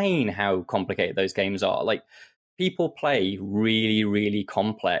insane how complicated those games are. Like, people play really, really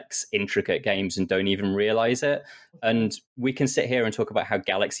complex, intricate games and don't even realize it. And we can sit here and talk about how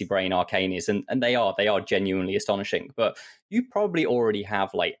Galaxy Brain Arcane is, and they are genuinely astonishing. But you probably already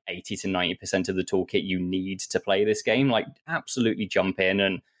have like 80 to 90% of the toolkit you need to play this game. Like, absolutely jump in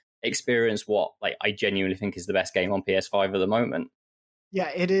and experience what like I genuinely think is the best game on PS5 at the moment. Yeah,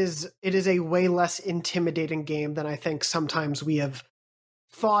 it is a way less intimidating game than I think sometimes we have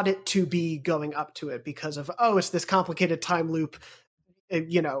thought it to be going up to it, because of, oh, it's this complicated time loop,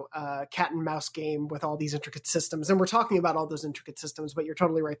 cat and mouse game with all these intricate systems. And we're talking about all those intricate systems, but you're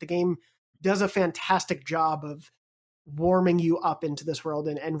totally right. The game does a fantastic job of warming you up into this world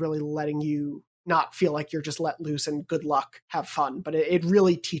and really letting you not feel like you're just let loose and good luck, have fun. But it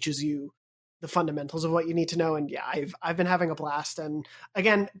really teaches you the fundamentals of what you need to know. And yeah, I've been having a blast. And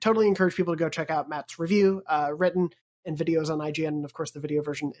again, totally encourage people to go check out Matt's review, written and videos on IGN. And of course, the video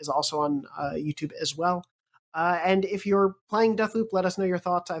version is also on YouTube as well. And if you're playing Deathloop, let us know your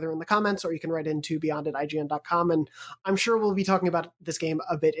thoughts either in the comments, or you can write into beyond@ign.com. And I'm sure we'll be talking about this game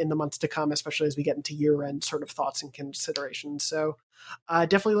a bit in the months to come, especially as we get into year-end sort of thoughts and considerations. So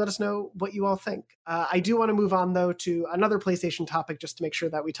definitely let us know what you all think. I do want to move on, though, to another PlayStation topic just to make sure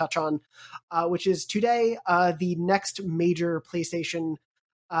that we touch on, which is today, the next major PlayStation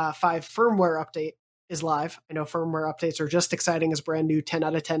 5 firmware update is live. I know firmware updates are just exciting as brand new 10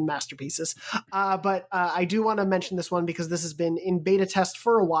 out of 10 masterpieces. But I do want to mention this one because this has been in beta test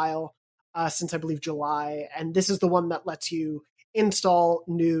for a while, since I believe July. And this is the one that lets you install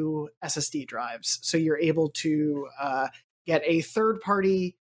new SSD drives. So you're able to get a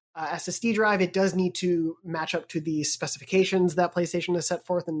third-party SSD drive. It does need to match up to the specifications that PlayStation has set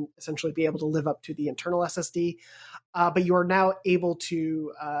forth and essentially be able to live up to the internal SSD. But you are now able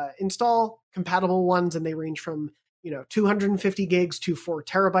to install compatible ones, and they range from 250 gigs to 4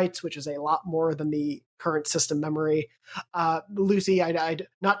 terabytes, which is a lot more than the current system memory. Lucy, I'd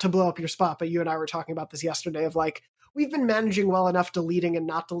not to blow up your spot, but you and I were talking about this yesterday of like, we've been managing well enough deleting and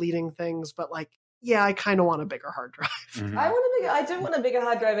not deleting things, but like, yeah, I kind of want a bigger hard drive. Mm-hmm. I do want a bigger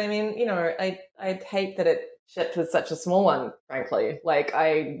hard drive. I mean, I hate that it shipped with such a small one, frankly. Like,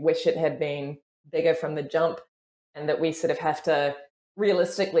 I wish it had been bigger from the jump, and that we sort of have to,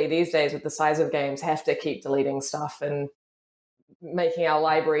 realistically these days with the size of games, have to keep deleting stuff and making our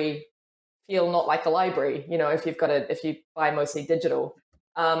library feel not like a library, if you buy mostly digital.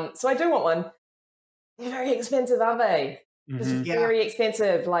 So I do want one. They're very expensive, aren't they? Just very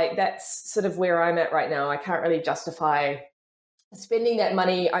expensive. Like, that's sort of where I'm at right now. I can't really justify spending that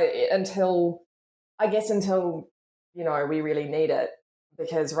money until we really need it,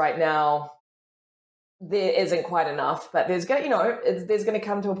 because right now there isn't quite enough. But there's going to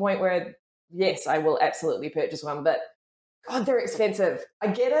come to a point where yes, I will absolutely purchase one. But God, they're expensive. I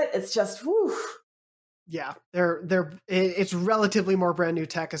get it. It's just, whew. Yeah, it's relatively more brand new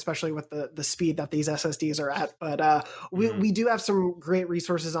tech, especially with the speed that these SSDs are at. But we do have some great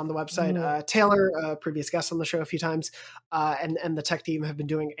resources on the website. Taylor, previous guest on the show a few times, and the tech team have been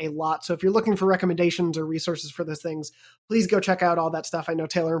doing a lot. So if you're looking for recommendations or resources for those things, please go check out all that stuff. I know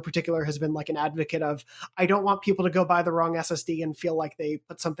Taylor in particular has been like an advocate of, I don't want people to go buy the wrong SSD and feel like they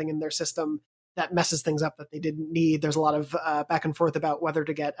put something in their system that messes things up that they didn't need. There's a lot of back and forth about whether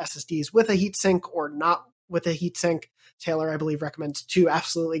to get SSDs with a heatsink or not with a heatsink. Taylor, I believe, recommends to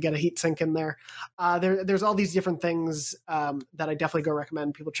absolutely get a heatsink in there. There's all these different things that I definitely go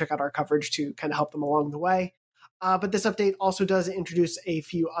recommend people check out our coverage to kind of help them along the way. But this update also does introduce a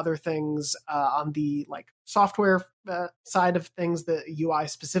few other things on the like software side of things, the UI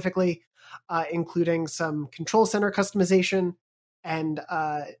specifically, including some control center customization and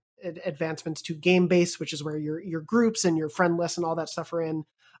advancements to game base, which is where your groups and your friend list and all that stuff are in.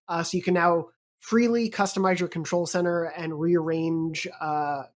 So you can now freely customize your control center and rearrange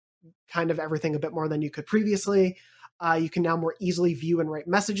kind of everything a bit more than you could previously. You can now more easily view and write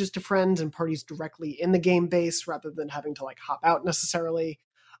messages to friends and parties directly in the game base rather than having to like hop out necessarily.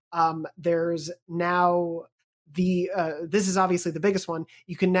 There's now this is obviously the biggest one.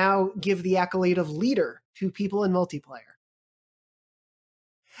 You can now give the accolade of leader to people in multiplayer.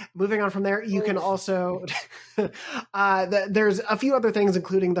 Moving on from there, you can also there's a few other things,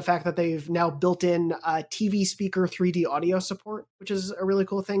 including the fact that they've now built in TV speaker 3D audio support, which is a really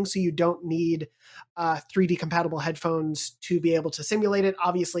cool thing. So you don't need 3D compatible headphones to be able to simulate it.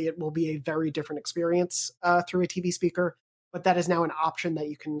 Obviously, it will be a very different experience through a TV speaker, but that is now an option that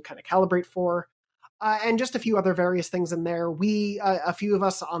you can kind of calibrate for. And just a few other various things in there. A few of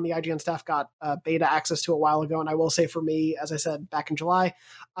us on the IGN staff got beta access to a while ago. And I will say for me, as I said back in July,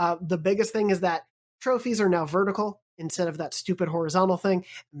 the biggest thing is that trophies are now vertical instead of that stupid horizontal thing.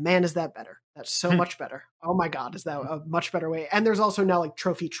 Man, is that better. That's so much better. Oh my God, is that a much better way? And there's also now like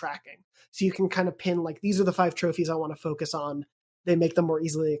trophy tracking. So you can kind of pin like, these are the 5 trophies I want to focus on. They make them more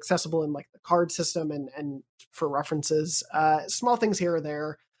easily accessible in like the card system and for references. Small things here or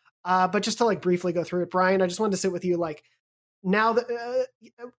there. But just to like briefly go through it, Brian, I just wanted to sit with you like now that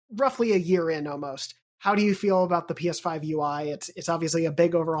roughly a year in almost, how do you feel about the PS5 UI? It's obviously a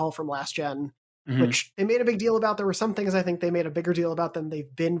big overhaul from last gen, which they made a big deal about. There were some things I think they made a bigger deal about than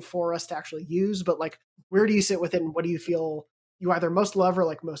they've been for us to actually use. But like, where do you sit with it, and what do you feel you either most love or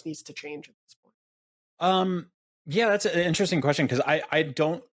like most needs to change at this point? Yeah, that's an interesting question because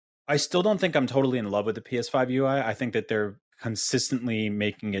I still don't think I'm totally in love with the PS5 UI. I think that they're consistently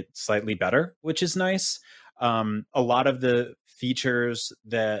making it slightly better, which is nice. A lot of the features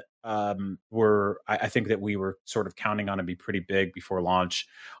that I think that we were sort of counting on to be pretty big before launch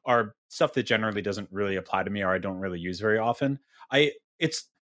are stuff that generally doesn't really apply to me or I don't really use very often. It's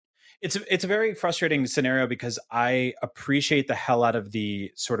a very frustrating scenario because I appreciate the hell out of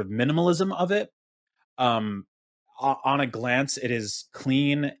the sort of minimalism of it. On a glance, it is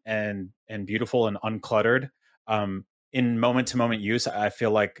clean and beautiful and uncluttered. In moment-to-moment use, I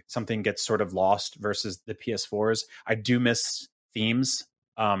feel like something gets sort of lost versus the PS4s. I do miss themes.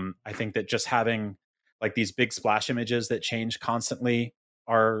 I think that just having like these big splash images that change constantly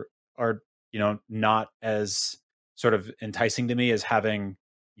are not as sort of enticing to me as having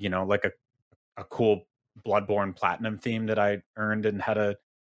like a cool Bloodborne Platinum theme that I earned and had to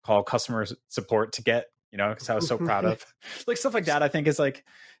call customer support to get, because I was so proud of. Like stuff like that, I think is like,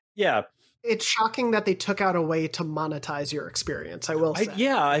 yeah. It's shocking that they took out a way to monetize your experience. I will say,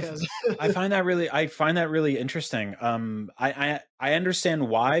 I find that really interesting. I understand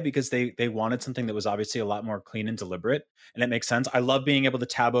why, because they wanted something that was obviously a lot more clean and deliberate, and it makes sense. I love being able to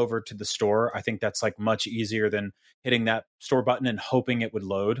tab over to the store. I think that's like much easier than hitting that store button and hoping it would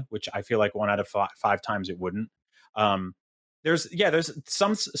load, which I feel like 1 out of 5 times it wouldn't. There's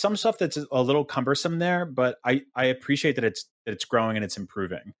some stuff that's a little cumbersome there, but I appreciate that it's growing and it's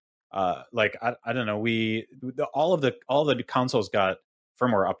improving. Like I don't know, all of the consoles got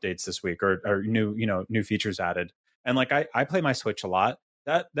firmware updates this week or new features added, and like I play my Switch a lot.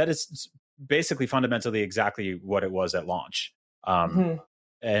 That is basically fundamentally exactly what it was at launch. And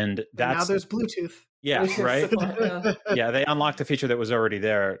that's now there's Bluetooth. Yeah, right. Yeah, they unlocked a feature that was already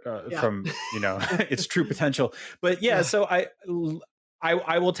there from its true potential. But so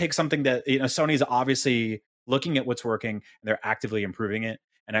I will take something that Sony's obviously looking at what's working and they're actively improving it.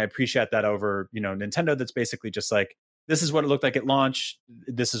 And I appreciate that over, Nintendo that's basically just like, this is what it looked like at launch.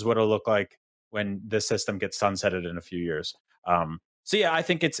 This is what it'll look like when the system gets sunsetted in a few years. So yeah, I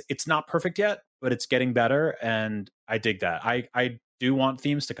think it's not perfect yet, but it's getting better. And I dig that. I do want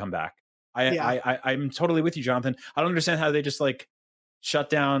themes to come back. I'm totally with you, Jonathan. I don't understand how they just like shut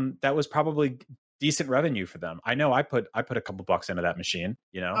down. That was probably decent revenue for them. I know I put a couple bucks into that machine,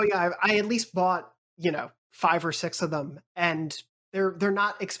 Oh yeah, I at least bought, 5 or 6 of them, and they're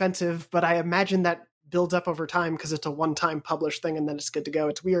not expensive, but I imagine that builds up over time because it's a one-time published thing and then it's good to go.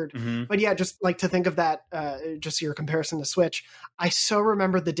 It's weird. Mm-hmm. But yeah, just like to think of that, just your comparison to Switch. I so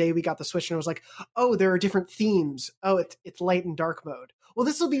remember the day we got the Switch and it was like, oh, there are different themes. Oh, it's light and dark mode. Well,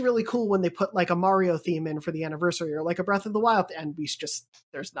 this will be really cool when they put like a Mario theme in for the anniversary or like a Breath of the Wild, and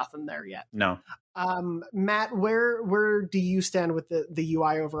there's nothing there yet. No. Matt, where do you stand with the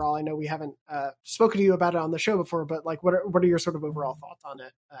UI overall? I know we haven't spoken to you about it on the show before, but like, what are your sort of overall thoughts on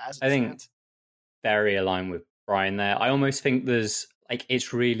it as it stands? Very aligned with Brian there. I almost think there's like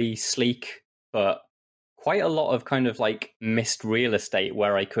it's really sleek, but quite a lot of kind of like missed real estate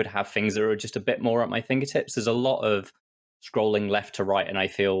where I could have things that are just a bit more at my fingertips. There's a lot of scrolling left to right, and I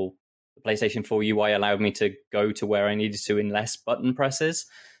feel the PlayStation 4 UI allowed me to go to where I needed to in less button presses.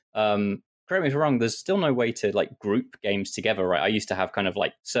 Correct me if I'm wrong, there's still no way to like group games together, right? I used to have kind of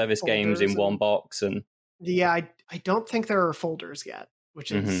like service games in one box, and yeah, I don't think there are folders yet,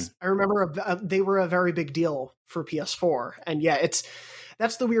 which is I remember they were a very big deal for PS4, and yeah,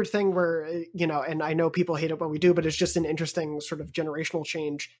 that's the weird thing where and I know people hate it when we do, but it's just an interesting sort of generational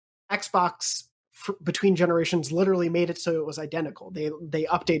change. Xbox between generations literally made it so it was identical. They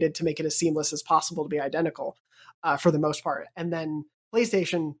updated to make it as seamless as possible to be identical for the most part, and then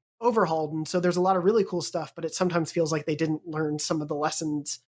PlayStation overhauled, and so there's a lot of really cool stuff, but it sometimes feels like they didn't learn some of the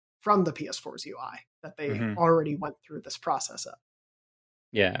lessons from the PS4's UI that they already went through this process of.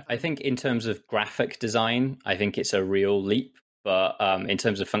 Yeah, I think in terms of graphic design, I think it's a real leap, but in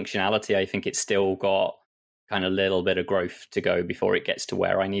terms of functionality, I think it's still got kind of a little bit of growth to go before it gets to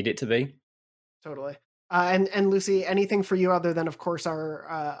where I need it to be. Totally. And Lucy, anything for you other than, of course,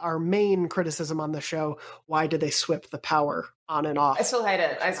 our main criticism on the show? Why do they swip the power on and off? I still hate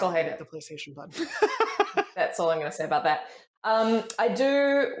it. The PlayStation button. That's all I'm going to say about that. I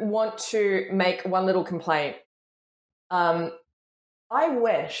do want to make one little complaint. I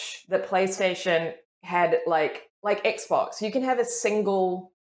wish that PlayStation had like Xbox. You can have a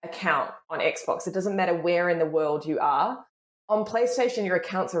single account on Xbox. It doesn't matter where in the world you are. On PlayStation, your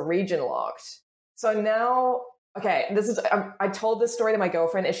accounts are region locked. So now, okay, I told this story to my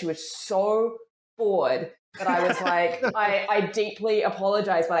girlfriend and she was so bored that I was like, I deeply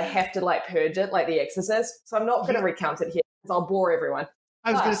apologize, but I have to like purge it like The Exorcist. So I'm not going to recount it here because I'll bore everyone.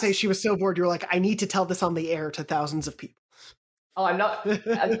 I was going to say she was so bored. You were like, I need to tell this on the air to thousands of people. Oh, I'm not.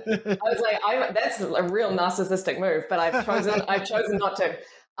 I was like, that's a real narcissistic move, but I've chosen not to.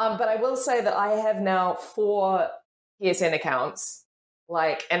 But I will say that I have now 4 PSN accounts.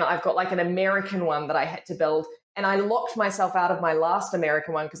 And I've got like an American one that I had to build, and I locked myself out of my last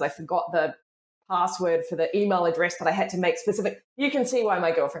American one because I forgot the password for the email address that I had to make specific. You can see why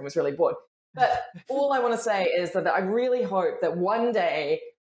my girlfriend was really bored. But all I want to say is that I really hope that one day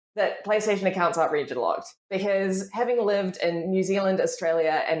that PlayStation accounts aren't region locked, because having lived in New Zealand,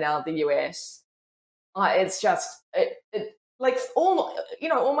 Australia, and now the US, it's just like all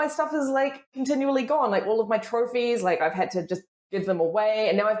my stuff is like continually gone. Like all of my trophies, like I've had to just give them away,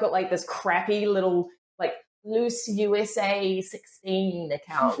 and now I've got like this crappy little like loose USA 16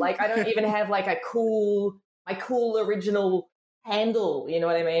 account. Like I don't even have like my cool original handle. You know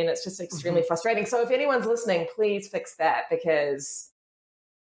what I mean? It's just extremely frustrating. So if anyone's listening, please fix that because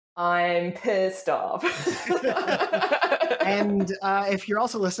I'm pissed off. And if you're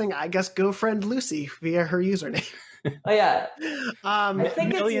also listening, I guess go friend Lucy via her username. Oh yeah. I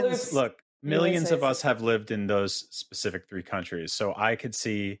think millions. Look. Millions of us have lived in those specific 3 countries, so I could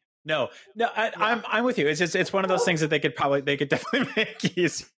see. No, I'm with you. It's one of those things that they could definitely make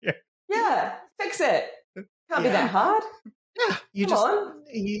easier. Yeah, fix it. Can't be that hard. Yeah, you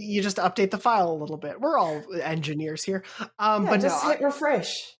just update the file a little bit. We're all engineers here. But just hit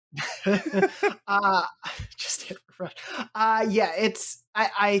refresh. Just hit refresh.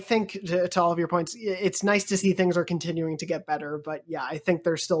 I think to all of your points, it's nice to see things are continuing to get better, but yeah, I think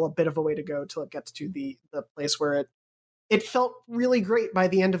there's still a bit of a way to go till it gets to the place where it felt really great by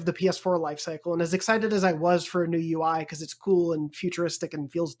the end of the PS4 life cycle. And as excited as I was for a new UI because it's cool and futuristic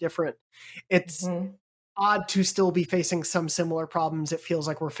and feels different, it's odd to still be facing some similar problems. It feels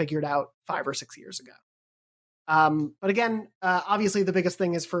like we're figured out 5 or 6 years ago. But again, obviously the biggest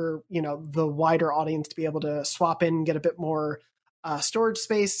thing is for, the wider audience to be able to swap in and get a bit more storage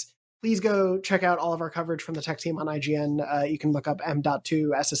space. Please go check out all of our coverage from the tech team on IGN. You can look up M.2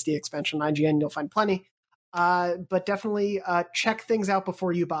 SSD expansion on IGN. You'll find plenty. But definitely check things out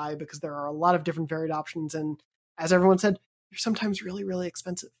before you buy because there are a lot of different varied options. And as everyone said, they're sometimes really, really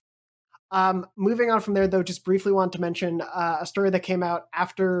expensive. Moving on from there, though, just briefly want to mention a story that came out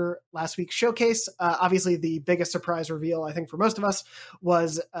after last week's showcase. Obviously, the biggest surprise reveal, I think, for most of us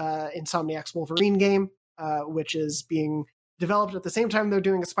was Insomniac's Wolverine game, which is being developed at the same time they're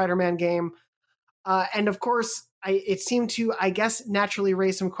doing a Spider-Man game. And of course, it seemed to, I guess, naturally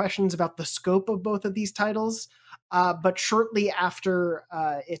raise some questions about the scope of both of these titles. But shortly after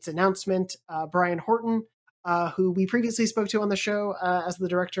its announcement, Brian Horton, who we previously spoke to on the show as the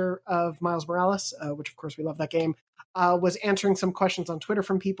director of Miles Morales, which of course we love that game, was answering some questions on Twitter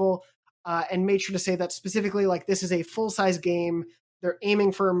from people and made sure to say that specifically, like, this is a full-size game. They're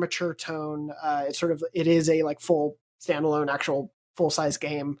aiming for a mature tone. It is a like full standalone, actual full-size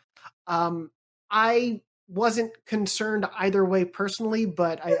game. I wasn't concerned either way personally,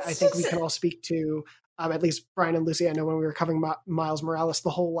 but I think we can all speak to, at least Brian and Lucy, I know when we were covering Miles Morales, the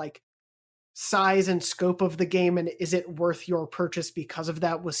whole like size and scope of the game and is it worth your purchase because of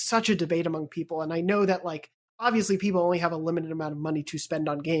that was such a debate among people. And I know that like obviously people only have a limited amount of money to spend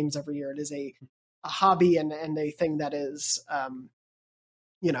on games every year. It is a hobby and a thing that is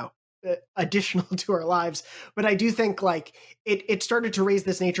additional to our lives. But I do think like it started to raise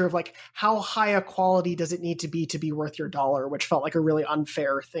this nature of like how high a quality does it need to be worth your dollar, which felt like a really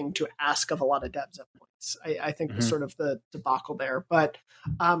unfair thing to ask of a lot of devs at points. I think was sort of the debacle there. But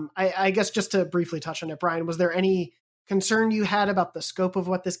I guess just to briefly touch on it, Brian, was there any concern you had about the scope of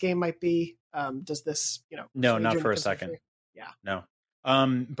what this game might be? Does this, No, not for a second. Yeah. No.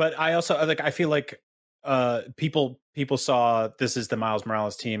 But I also I feel like people saw this is the Miles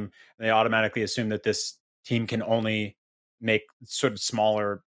Morales team and they automatically assume that this team can only make sort of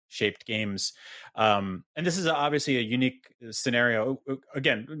smaller shaped games. And this is obviously a unique scenario.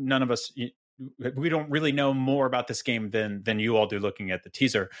 Again, none of us, we don't really know more about this game than you all do looking at the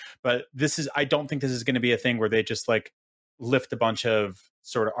teaser, but I don't think this is going to be a thing where they just like lift a bunch of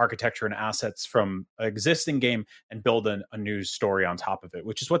sort of architecture and assets from an existing game and build a new story on top of it,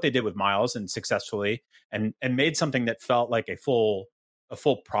 which is what they did with Miles and successfully and made something that felt like a full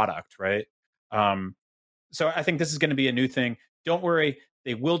product, right? So I think this is going to be a new thing. Don't worry,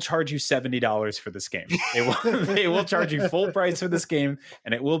 they will charge you $70 for this game. They will charge you full price for this game,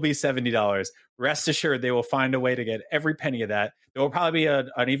 and it will be $70. Rest assured, they will find a way to get every penny of that. There will probably be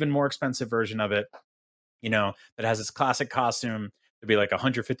an even more expensive version of it, that has its classic costume. There'll be like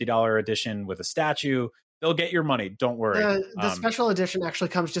 $150 edition with a statue. They'll get your money. Don't worry. The special edition actually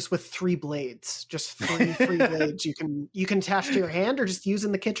comes just with 3 blades, just 3 free blades you can attach to your hand or just use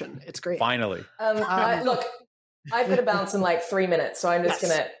in the kitchen. It's great. Finally. Look, I've got to bounce in like 3 minutes, so I'm just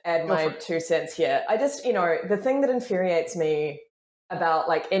going to add my 2 cents here. I just, the thing that infuriates me about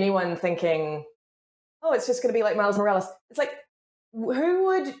like anyone thinking, oh, it's just going to be like Miles Morales. It's like, who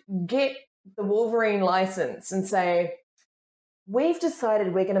would get the Wolverine license and say, we've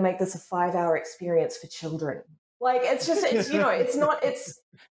decided we're going to make this a 5-hour experience for children? Like,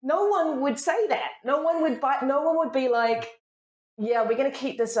 no one would say that. No one would be like, yeah, we're going to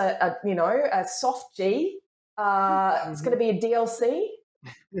keep this a soft G. It's going to be a DLC.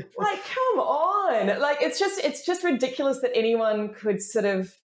 Like, come on. Like, it's just ridiculous that anyone could sort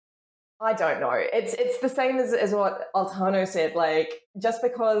of, I don't know. It's the same as what Altano said. Like, just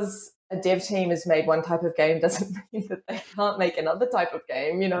because a dev team has made one type of game doesn't mean that they can't make another type of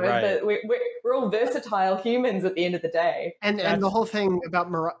game. Right. That we're all versatile humans at the end of the day. And the whole thing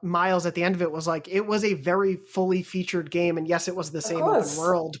about Miles at the end of it was like, it was a very fully featured game. And yes, it was the same open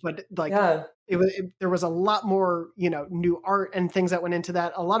world, but like there was a lot more, new art and things that went into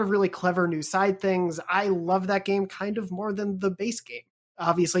that. A lot of really clever new side things. I love that game kind of more than the base game.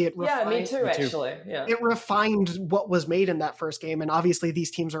 Obviously, it refined, me too, actually. Yeah. It refined what was made in that first game, and obviously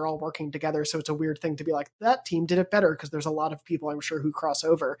these teams are all working together, so it's a weird thing to be like, that team did it better, because there's a lot of people, I'm sure, who cross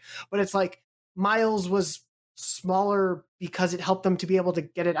over. But it's like, Miles was smaller because it helped them to be able to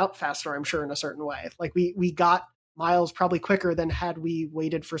get it out faster, I'm sure, in a certain way. Like, we got Miles probably quicker than had we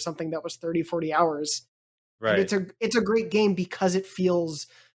waited for something that was 30, 40 hours. Right. And it's a great game because it feels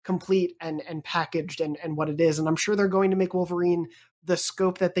complete and packaged and what it is. And I'm sure they're going to make Wolverine the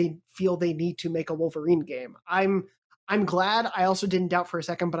scope that they feel they need to make a Wolverine game. I'm glad. I also didn't doubt for a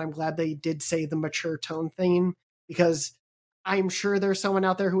second, but I'm glad they did say the mature tone thing, because I'm sure there's someone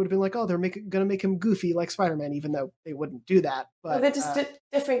out there who would have been like, oh, they're going to make him goofy like Spider-Man, even though they wouldn't do that. But they're just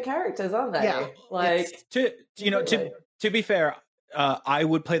different characters, aren't they? Yeah. Like, to be fair, I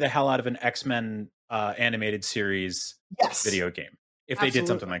would play the hell out of an X-Men animated series video game if they did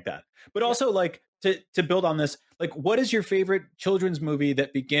something like that. But also, like, to build on this, like, what is your favorite children's movie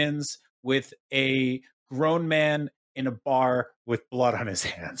that begins with a grown man in a bar with blood on his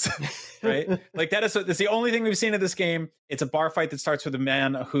hands, right? Like that's the only thing we've seen of this game. It's a bar fight that starts with a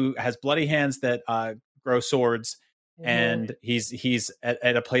man who has bloody hands that grow swords, and he's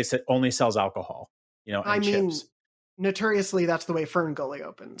at a place that only sells alcohol, and chips. Notoriously, that's the way Fern Gully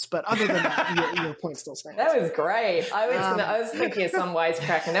opens. But other than that, your point still stands. That was great. I was thinking of some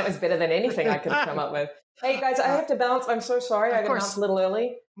wisecrack, and that was better than anything I could have come up with. Hey guys, I have to bounce. I'm so sorry. I got to bounce a little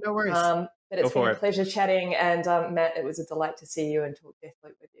early. No worries. But it's been a pleasure chatting, and Matt, it was a delight to see you and talk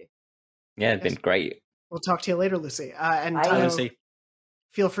Deathloop with you. Yeah, it's been great. We'll talk to you later, Lucy. And Bye, Lucy.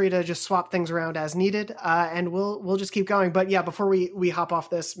 Feel free to just swap things around as needed, and we'll just keep going. But yeah, before we hop off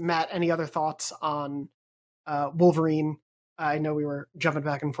this, Matt, any other thoughts on Wolverine? I know we were jumping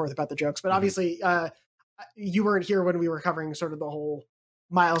back and forth about the jokes, but obviously you weren't here when we were covering sort of the whole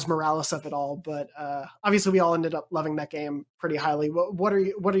Miles Morales of it all. But obviously we all ended up loving that game pretty highly. What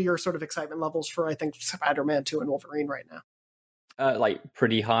are your sort of excitement levels for, I think, Spider-Man 2 and Wolverine right now? Like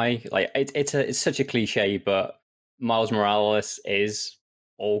pretty high. Like it's such a cliche, but Miles Morales is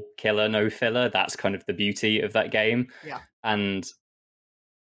all killer, no filler. That's kind of the beauty of that game. Yeah. And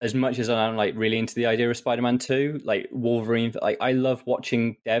as much as I'm like really into the idea of Spider-Man 2, like Wolverine, like I love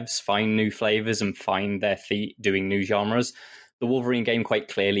watching devs find new flavors and find their feet doing new genres. The Wolverine game quite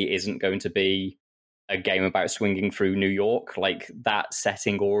clearly isn't going to be a game about swinging through New York. Like that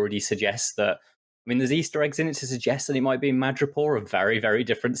setting already suggests that. I mean, there's Easter eggs in it to suggest that it might be in Madripoor, a very, very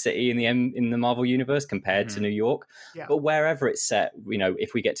different city in the Marvel universe compared to New York. Yeah. But wherever it's set,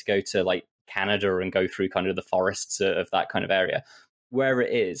 if we get to go to like Canada and go through kind of the forests of that kind of area, where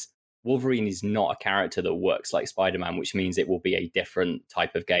it is, Wolverine is not a character that works like Spider-Man, which means it will be a different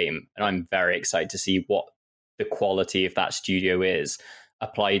type of game. And I'm very excited to see what the quality of that studio is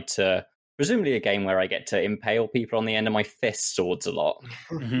applied to presumably a game where I get to impale people on the end of my fist swords a lot.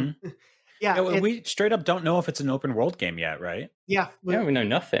 Mm-hmm. Yeah, we straight up don't know if it's an open world game yet, right? Yeah. We know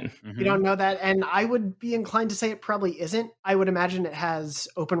nothing. We don't know that. And I would be inclined to say it probably isn't. I would imagine it has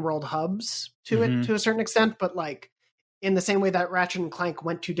open world hubs to it to a certain extent, but like in the same way that Ratchet and Clank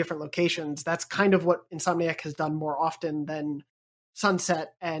went to different locations, that's kind of what Insomniac has done more often than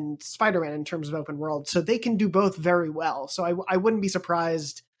Sunset and Spider-Man in terms of open world. So they can do both very well. So I wouldn't be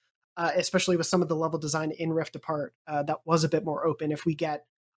surprised, especially with some of the level design in Rift Apart, that was a bit more open, if we get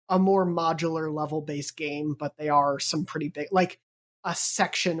a more modular level-based game, but they are some pretty big, like a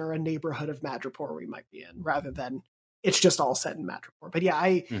section or a neighborhood of Madripoor we might be in, rather than it's just all set in Madripoor. But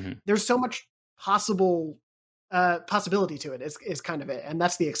yeah, there's so much possibility to it is kind of it. And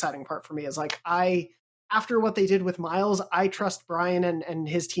that's the exciting part for me, is like, after what they did with Miles, I trust Brian and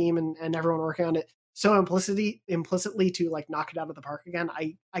his team and everyone working on it so implicitly to like knock it out of the park again.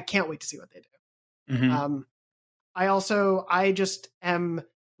 I can't wait to see what they do. I just am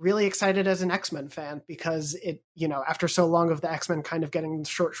really excited as an X-Men fan, because it, after so long of the X-Men kind of getting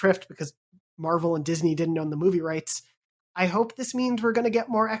short shrift because Marvel and Disney didn't own the movie rights, I hope this means we're going to get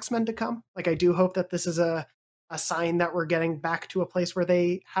more X-Men to come. Like, I do hope that this is a sign that we're getting back to a place where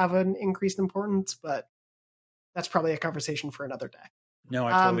they have an increased importance, but that's probably a conversation for another day. No,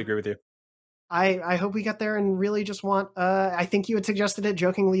 I totally agree with you. I hope we get there and really just want, I think you had suggested it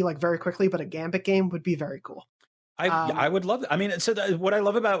jokingly, like very quickly, but a Gambit game would be very cool. I would love that. I mean, so what I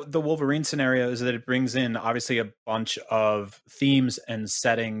love about the Wolverine scenario is that it brings in obviously a bunch of themes and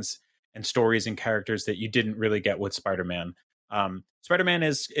settings and stories and characters that you didn't really get with Spider-Man. Spider-Man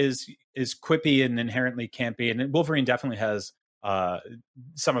is quippy and inherently campy, and Wolverine definitely has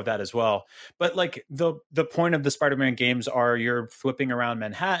some of that as well. But like the point of the Spider-Man games are you're flipping around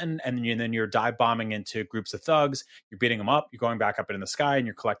Manhattan, and then you're dive bombing into groups of thugs, you're beating them up, you're going back up in the sky, and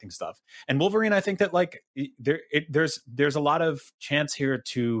you're collecting stuff. And Wolverine, I think that like there's a lot of chance here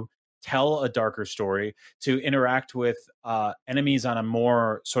to tell a darker story, to interact with enemies on a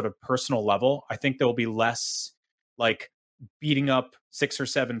more sort of personal level. I think there will be less like beating up 6 or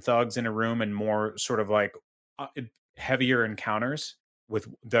 7 thugs in a room, and more sort of like heavier encounters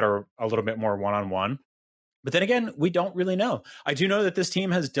that are a little bit more one-on-one. But then again, we don't really know. I do know that this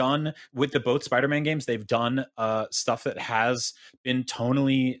team has done, with the both Spider-Man games, they've done stuff that has been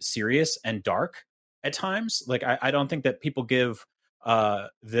tonally serious and dark at times. Like I don't think that people give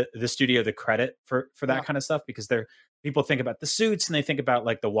the studio the credit for that kind of stuff, because people think about the suits and they think about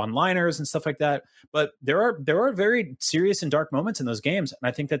like the one-liners and stuff like that. But there are very serious and dark moments in those games, and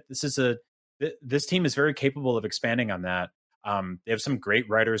I think that this team is very capable of expanding on that. They have some great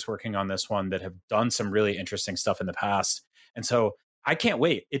writers working on this one that have done some really interesting stuff in the past. And so I can't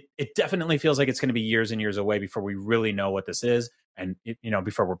wait. It definitely feels like it's going to be years and years away before we really know what this is, and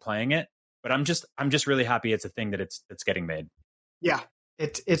before we're playing it. But I'm just really happy it's a thing that it's getting made. Yeah.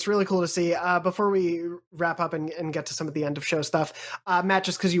 It's really cool to see. Before we wrap up and get to some of the end of show stuff, Matt,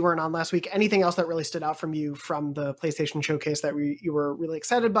 just because you weren't on last week, anything else that really stood out from you from the PlayStation Showcase that you were really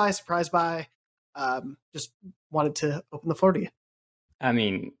excited by, surprised by? Just wanted to open the floor to you. I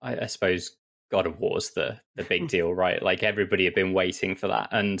mean, I suppose God of War's the big deal, right? Like everybody had been waiting for that,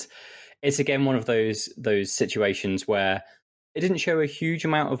 and it's again one of those situations where it didn't show a huge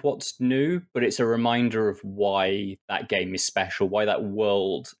amount of what's new, but it's a reminder of why that game is special, why that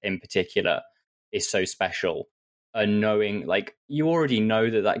world in particular is so special. And knowing, like, you already know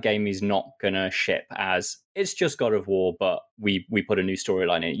that game is not going to ship as it's just God of War, but we put a new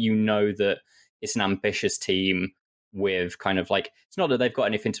storyline in it. You know that it's an ambitious team with kind of like, it's not that they've got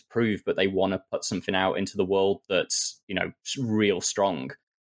anything to prove, but they want to put something out into the world that's, you know, real strong.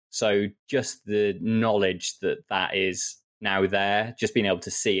 So just the knowledge that is now there, just being able to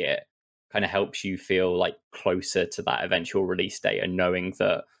see it kind of helps you feel like closer to that eventual release date, and knowing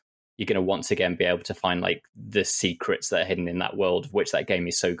that you're going to once again be able to find like the secrets that are hidden in that world, which that game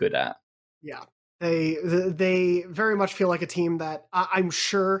is so good at. Yeah. They very much feel like a team that I'm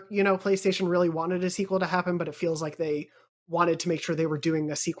sure, you know, PlayStation really wanted a sequel to happen, but it feels like they wanted to make sure they were doing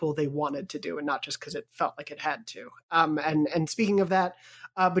a sequel they wanted to do, and not just because it felt like it had to. And speaking of that,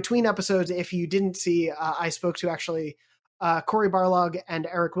 between episodes, if you didn't see, I spoke to actually Cory Barlog and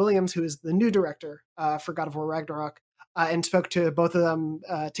Eric Williams, who is the new director for God of War Ragnarok, and spoke to both of them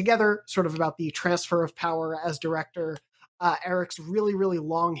together, sort of about the transfer of power as director. Eric's really, really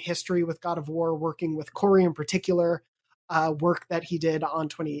long history with God of War, working with Cory in particular, work that he did on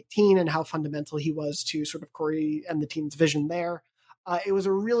 2018 and how fundamental he was to sort of Cory and the team's vision there. It was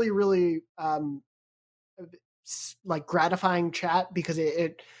a really, really like gratifying chat, because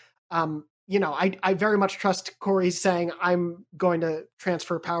it you know, I very much trust Cory saying I'm going to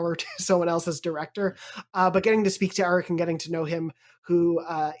transfer power to someone else as director, but getting to speak to Eric and getting to know him, who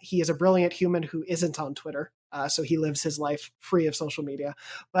he is a brilliant human who isn't on Twitter. So he lives his life free of social media,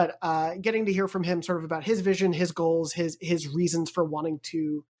 but getting to hear from him sort of about his vision, his goals, his reasons for wanting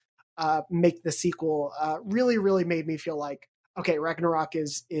to make the sequel really, really made me feel like, okay, Ragnarok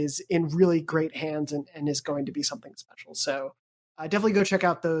is in really great hands and is going to be something special. So definitely go check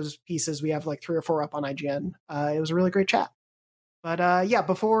out those pieces. We have like 3 or 4 up on IGN. It was a really great chat. But yeah,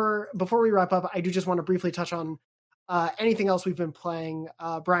 before we wrap up, I do just want to briefly touch on anything else we've been playing.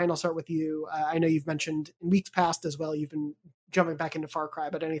 Brian, I'll start with you. I know you've mentioned in weeks past as well, you've been jumping back into Far Cry,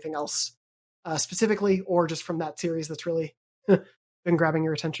 but anything else specifically, or just from that series that's really been grabbing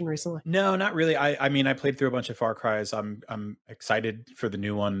your attention recently? No, not really. I mean, I played through a bunch of Far Cries. I'm excited for the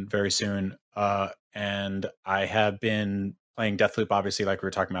new one very soon. And I have been playing Deathloop, obviously, like we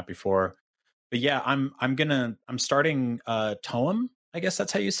were talking about before. But yeah, I'm starting Toem. I guess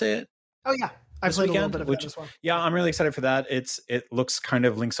that's how you say it. Oh yeah, I played a little bit of that as well. Yeah, I'm really excited for that. It looks kind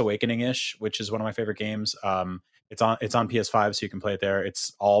of Link's Awakening-ish, which is one of my favorite games. It's on PS5, so you can play it there.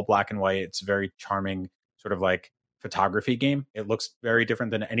 It's all black and white. It's very charming, sort of like photography game. It looks very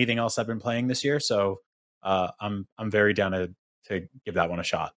different than anything else I've been playing this year. So I'm very down to give that one a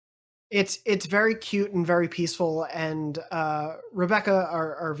shot. It's very cute and very peaceful. And Rebecca,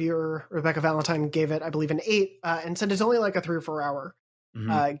 our viewer, Rebecca Valentine, gave it, I believe, an 8, and said it's only like a 3 or 4 hour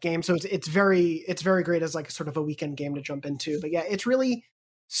game. So it's very great as like sort of a weekend game to jump into. But yeah, it's really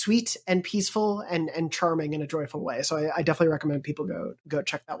sweet and peaceful and charming in a joyful way. So I definitely recommend people go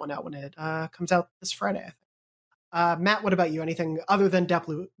check that one out when it comes out this Friday, I think. Matt, what about you? Anything other than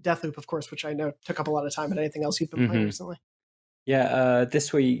Deathloop, of course, which I know took up a lot of time, but anything else you've been playing recently? Yeah,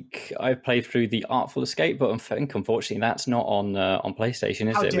 this week I've played through The Artful Escape, but I think unfortunately that's not on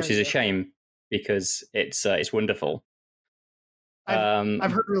PlayStation, is it? Which is a shame, because it's wonderful.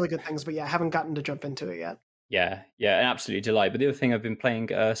 I've heard really good things, but yeah, I haven't gotten to jump into it yet. Yeah, an absolute delight. But the other thing I've been playing,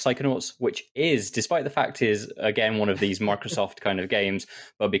 Psychonauts, which is, despite the fact is, again, one of these Microsoft kind of games,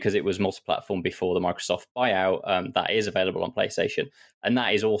 but because it was multi-platform before the Microsoft buyout, that is available on PlayStation. And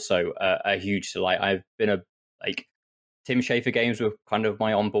that is also a huge delight. I've been Tim Schafer games were kind of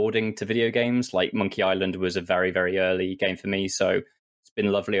my onboarding to video games. Like Monkey Island was a very, very early game for me. So it's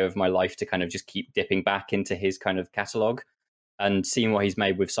been lovely over my life to kind of just keep dipping back into his kind of catalog and seeing what he's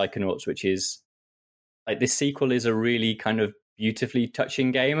made with Psychonauts, which is like, this sequel is a really kind of beautifully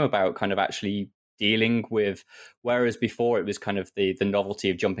touching game about kind of actually dealing with, whereas before it was kind of the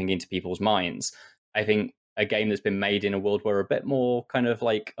novelty of jumping into people's minds. I think a game that's been made in a world where a bit more kind of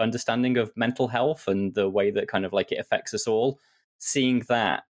like understanding of mental health and the way that kind of like it affects us all, seeing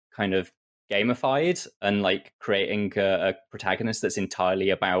that kind of gamified and like creating a protagonist that's entirely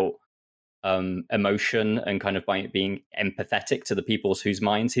about emotion and kind of by being empathetic to the people's whose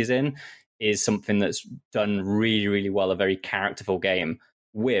minds he's in is something that's done really, really well, a very characterful game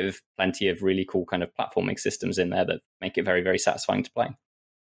with plenty of really cool kind of platforming systems in there that make it very, very satisfying to play.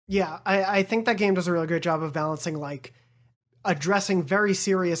 Yeah, I think that game does a really great job of balancing like addressing very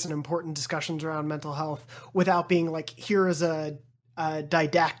serious and important discussions around mental health without being like, here is a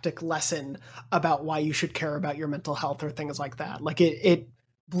didactic lesson about why you should care about your mental health or things like that. Like it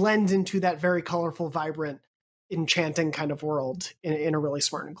blends into that very colorful, vibrant, enchanting kind of world in a really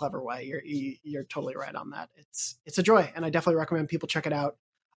smart and clever way. You're totally right on that. It's a joy, and I definitely recommend people check it out.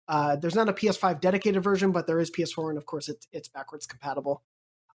 There's not a PS5 dedicated version, but there is PS4, and of course it's backwards compatible.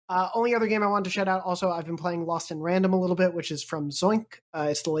 Only other game I wanted to shout out, also, I've been playing Lost in Random a little bit, which is from Zoink.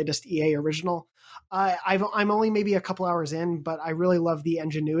 It's the latest EA original. I'm only maybe a couple hours in, but I really love the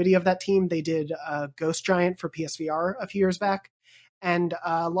ingenuity of that team. They did Ghost Giant for PSVR a few years back. And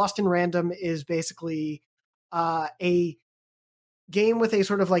Lost in Random is basically a game with a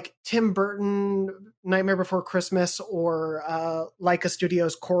sort of like Tim Burton Nightmare Before Christmas or Leica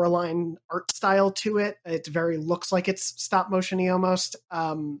Studios Coraline art style to it. It very looks like it's stop motion-y almost,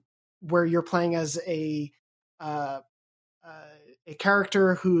 where you're playing as a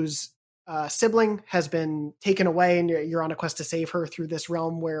character whose sibling has been taken away, and you're on a quest to save her through this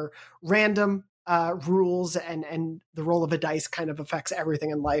realm where random rules and the roll of a dice kind of affects everything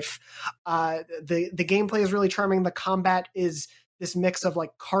in life. The gameplay is really charming. The combat is this mix of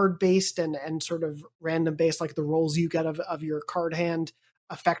like card based and sort of random based, like the rolls you get of your card hand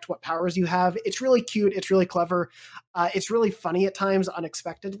affect what powers you have. It's really cute. It's really clever. It's really funny at times,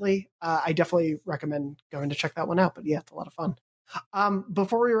 unexpectedly. I definitely recommend going to check that one out, but yeah, it's a lot of fun.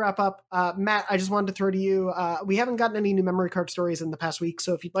 Before we wrap up, Matt, I just wanted to throw to you, we haven't gotten any new memory card stories in the past week.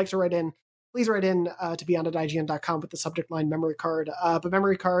 So if you'd like to write in, please write in to beyond@ign.com with the subject line memory card. But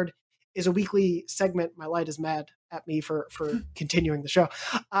memory card is a weekly segment. My light is mad at me for continuing the show.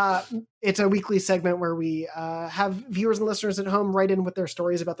 It's a weekly segment where we have viewers and listeners at home write in with their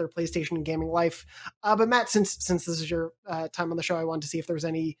stories about their PlayStation and gaming life. But Matt, since this is your time on the show, I wanted to see if there was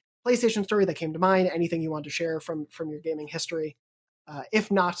any PlayStation story that came to mind, anything you want to share from your gaming history.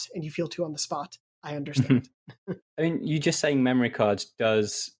 If not, and you feel too on the spot, I understand. I mean, you just saying memory cards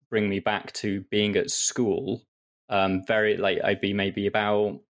does bring me back to being at school. Very like I'd be maybe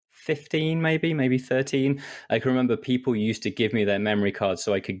about 15, maybe 13. I can remember people used to give me their memory cards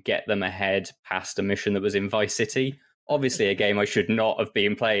so I could get them ahead past a mission that was in Vice City. Obviously a game I should not have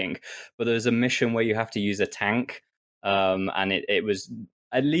been playing, but there was a mission where you have to use a tank, and it was,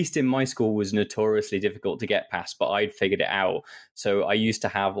 at least in my school, was notoriously difficult to get past, but I'd figured it out. So I used to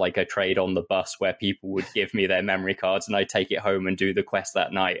have like a trade on the bus where people would give me their memory cards and I'd take it home and do the quest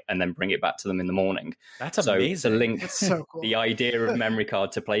that night and then bring it back to them in the morning. That's amazing. So to link That's so cool. the idea of memory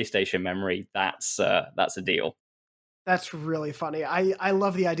card to PlayStation memory, that's a deal. That's really funny. I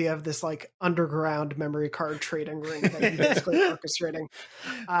love the idea of this like underground memory card trading ring that you're basically orchestrating.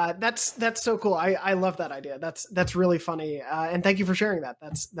 That's so cool. I love that idea. That's really funny. And thank you for sharing that.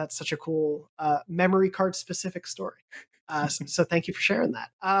 That's such a cool memory card specific story. So thank you for sharing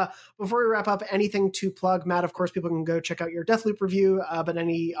that. Before we wrap up, anything to plug? Matt, of course, people can go check out your Deathloop review, but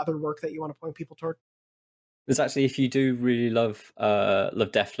any other work that you want to point people toward? There's actually, if you do really love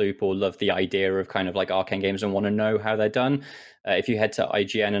Deathloop or love the idea of kind of like arcane games and want to know how they're done, if you head to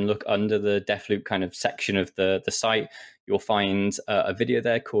IGN and look under the Deathloop kind of section of the site, you'll find a video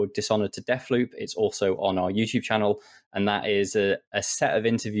there called Dishonored to Deathloop. It's also on our YouTube channel, and that is a set of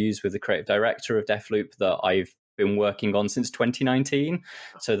interviews with the creative director of Deathloop that I've been working on since 2019.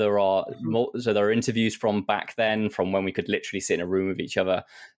 So there are interviews from back then, from when we could literally sit in a room with each other,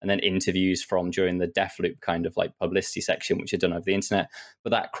 and then interviews from during the Deathloop kind of like publicity section, which are done over the internet.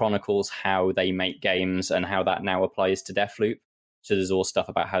 But that chronicles how they make games and how that now applies to Deathloop. So there's all stuff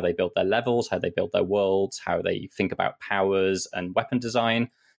about how they build their levels, how they build their worlds, how they think about powers and weapon design,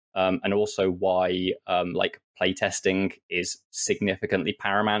 and also why like playtesting is significantly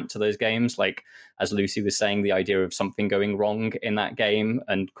paramount to those games. Like, as Lucy was saying, the idea of something going wrong in that game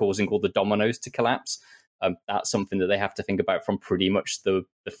and causing all the dominoes to collapse, that's something that they have to think about from pretty much the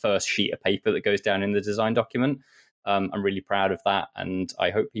first sheet of paper that goes down in the design document. I'm really proud of that, and I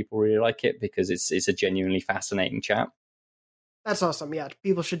hope people really like it because it's a genuinely fascinating chat. That's awesome. Yeah,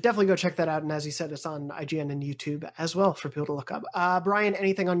 people should definitely go check that out. And as you said, it's on IGN and YouTube as well for people to look up. Brian,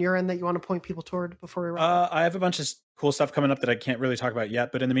 anything on your end that you want to point people toward before we wrap up? I have a bunch of cool stuff coming up that I can't really talk about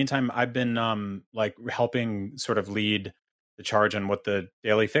yet. But in the meantime, I've been like helping sort of lead the charge on what the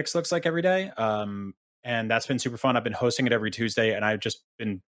daily fix looks like every day. And that's been super fun. I've been hosting it every Tuesday, and I've just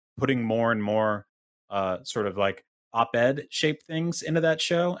been putting more and more sort of like op-ed shaped things into that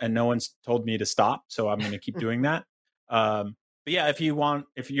show. And no one's told me to stop. So I'm going to keep doing that. But yeah,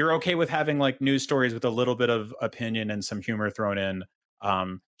 if you're okay with having like news stories with a little bit of opinion and some humor thrown in,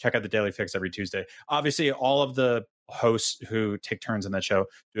 check out the Daily Fix every Tuesday. Obviously, all of the hosts who take turns in that show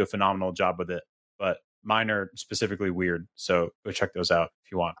do a phenomenal job with it, but mine are specifically weird. So go check those out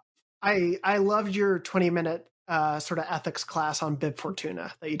if you want. I loved your 20-minute sort of ethics class on Bib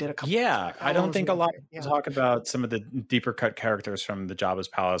Fortuna that you did a couple. Yeah, I don't think a lot of yeah. people talk about some of the deeper cut characters from the Jabba's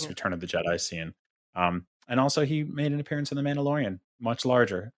Palace, Return of the Jedi scene. And also he made an appearance in The Mandalorian, much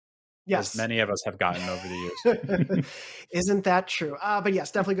larger. Yes. As many of us have gotten over the years. Isn't that true? But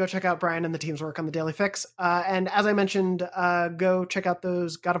yes, definitely go check out Brian and the team's work on the Daily Fix. And as I mentioned, go check out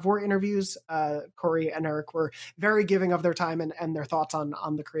those God of War interviews. Corey and Eric were very giving of their time and their thoughts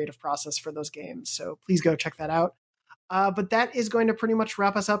on the creative process for those games. So please go check that out. But that is going to pretty much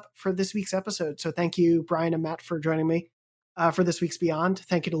wrap us up for this week's episode. So thank you, Brian and Matt, for joining me for this week's Beyond.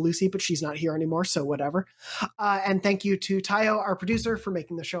 Thank you to Lucy, but she's not here anymore, so whatever. And thank you to Tayo, our producer, for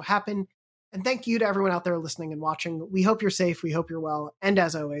making the show happen. And thank you to everyone out there listening and watching. We hope you're safe. We hope you're well. And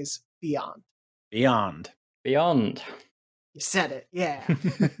as always, Beyond. Beyond. Beyond. You said it. Yeah.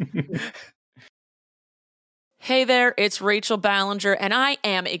 Hey there, it's Rachel Ballinger, and I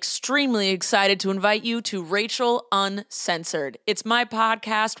am extremely excited to invite you to Rachel Uncensored. It's my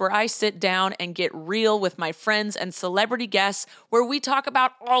podcast where I sit down and get real with my friends and celebrity guests, where we talk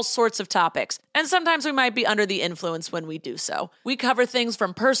about all sorts of topics. And sometimes we might be under the influence when we do so. We cover things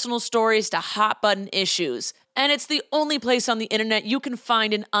from personal stories to hot button issues. And it's the only place on the internet you can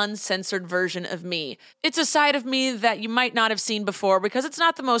find an uncensored version of me. It's a side of me that you might not have seen before because it's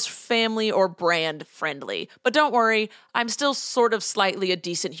not the most family or brand friendly. But don't worry, I'm still sort of slightly a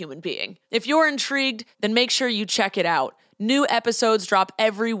decent human being. If you're intrigued, then make sure you check it out. New episodes drop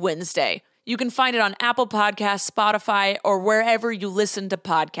every Wednesday. You can find it on Apple Podcasts, Spotify, or wherever you listen to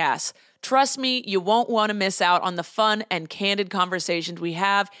podcasts. Trust me, you won't want to miss out on the fun and candid conversations we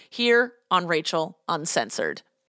have here on Rachel Uncensored.